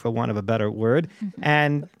 for want of a better word. Mm-hmm.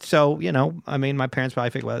 And so, my parents probably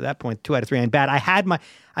figured, well, at that point, 2 out of 3 ain't bad.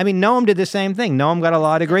 Noam did the same thing. Noam got a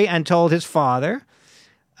law degree and told his father,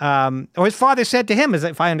 or his father said to him,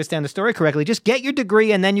 if I understand the story correctly, just get your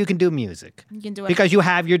degree and then you can do music. You can do it. Because you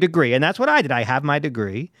have your degree. And that's what I did. I have my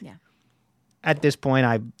degree. Yeah. At this point,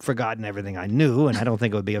 I've forgotten everything I knew, and I don't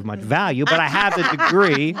think it would be of much value, but I have the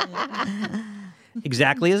degree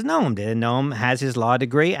exactly as Noam did. And Noam has his law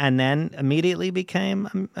degree and then immediately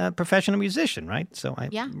became a professional musician, right? So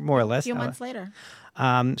more or less. A few months later.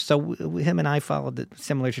 So him and I followed a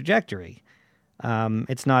similar trajectory.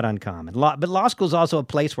 It's not uncommon. But law school is also a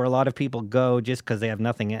place where a lot of people go just because they have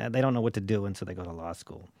nothing. They don't know what to do, and so they go to law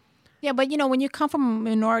school. Yeah, but when you come from a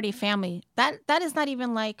minority family, that is not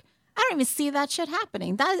even like, I don't even see that shit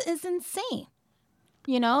happening. That is insane.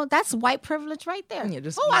 That's white privilege right there.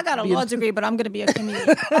 I got a law degree, but I'm going to be a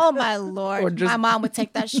comedian. Oh, my Lord. My mom would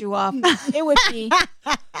take that shoe off. It would be...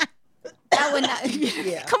 That would not...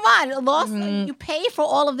 Yeah. Come on. Law school, you pay for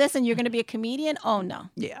all of this and you're going to be a comedian? Oh, no.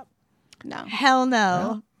 Yeah. No. Hell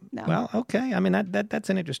no. No. Well, okay. That's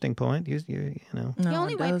an interesting point.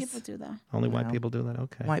 Only white people do that. Only white people do that.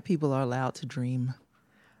 Okay. White people are allowed to dream.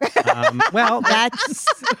 Well, that's.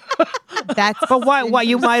 But why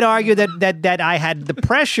you might argue that I had the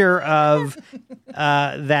pressure of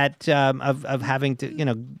of having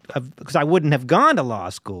to because I wouldn't have gone to law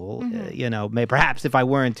school. Perhaps if I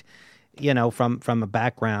weren't from a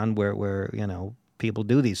background where people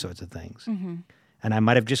do these sorts of things. Mm-hmm. And I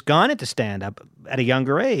might have just gone into stand-up at a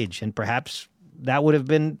younger age, and perhaps that would have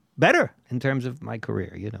been better in terms of my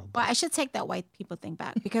career, Well, I should take that white people thing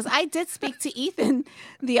back, because I did speak to Ethan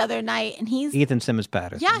the other night, and he's... Ethan Simmons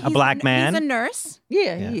Patterson. Yeah, a black man. He's a nurse.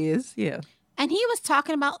 Yeah, he is, yeah. And he was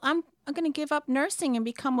talking about, I'm going to give up nursing and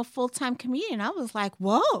become a full-time comedian. I was like,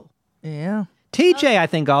 whoa. Yeah. TJ, I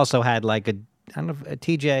think, also had like I don't know,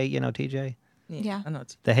 TJ, TJ? Yeah. I know.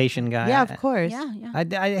 The Haitian guy. Yeah, of course.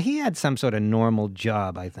 Yeah. He had some sort of normal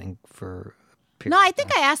job, I think, for... No, I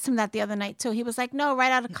think I asked him that the other night, too. He was like, no,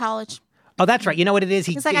 right out of college. Oh, that's right. You know what it is?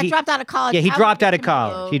 He's like, I dropped out of college. Yeah, he dropped out of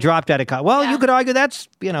college. Oh. He dropped out of college. Well, you could argue that's,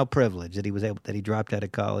 privilege that he dropped out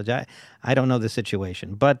of college. I don't know the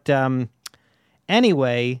situation. But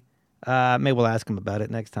anyway, maybe we'll ask him about it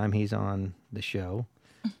next time he's on the show.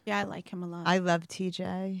 Yeah, I like him a lot. I love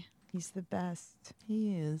TJ. He's the best.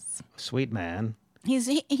 He is. Sweet man.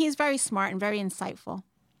 He's very smart and very insightful.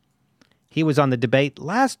 He was on the debate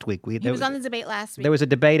last week. He was on the debate last week. There was a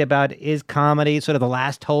debate about, is comedy sort of the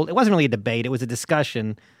last hold? It wasn't really a debate. It was a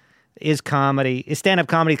discussion. Is stand-up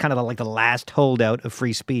comedy kind of like the last holdout of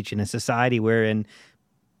free speech in a society wherein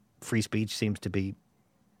free speech seems to be,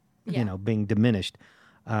 being diminished?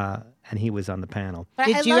 And he was on the panel. But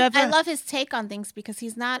I love his take on things, because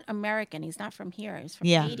he's not American. He's not from here. He's from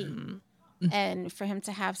Haiti. Mm-hmm. And for him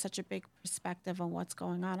to have such a big perspective on what's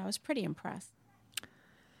going on, I was pretty impressed.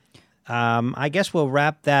 I guess we'll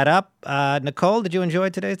wrap that up. Nicole, did you enjoy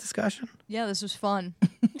today's discussion? Yeah, this was fun.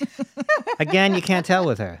 Again, you can't tell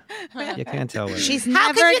with her. You can't tell with her. She's How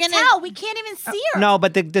never can you gonna tell? We can't even see her. No,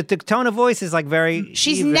 but the tone of voice is like very.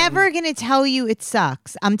 She's even. never gonna tell you it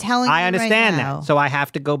sucks. I'm telling you. I understand right now. that. So I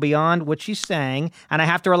have to go beyond what she's saying, and I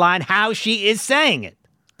have to rely on how she is saying it.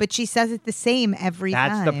 But she says it the same every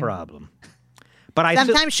time. That's the problem. But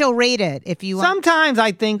sometimes she'll rate it if you want. Sometimes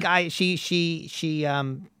I think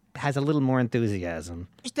has a little more enthusiasm.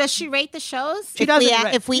 Does she rate the shows? She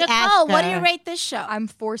doesn't. If we Nicole, ask what do her- you rate this show? I'm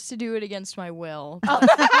forced to do it against my will.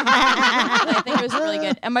 I think it was really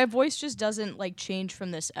good. And my voice just doesn't like change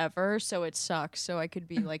from this ever, so it sucks. So I could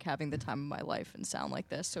be like having the time of my life and sound like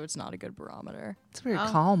this, so it's not a good barometer. It's a very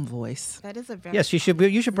calm voice. That is a very Yes, you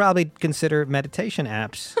should probably consider meditation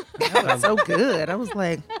apps That was so good. I was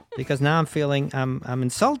like, because now I'm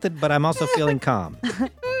insulted, but I'm also feeling calm.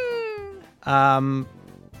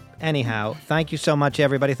 Anyhow, thank you so much,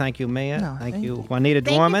 everybody. Thank you, Mia. No, thank thank you, you. Juanita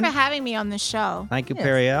Thank Dworman. you for having me on the show. Thank you,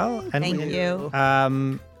 Periel. And Thank you.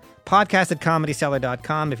 Podcast at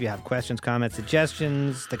comedycellar.com if you have questions, comments,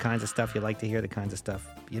 suggestions, the kinds of stuff you like to hear, the kinds of stuff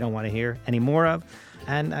you don't want to hear any more of.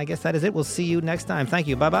 And I guess that is it. We'll see you next time. Thank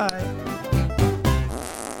you. Bye-bye.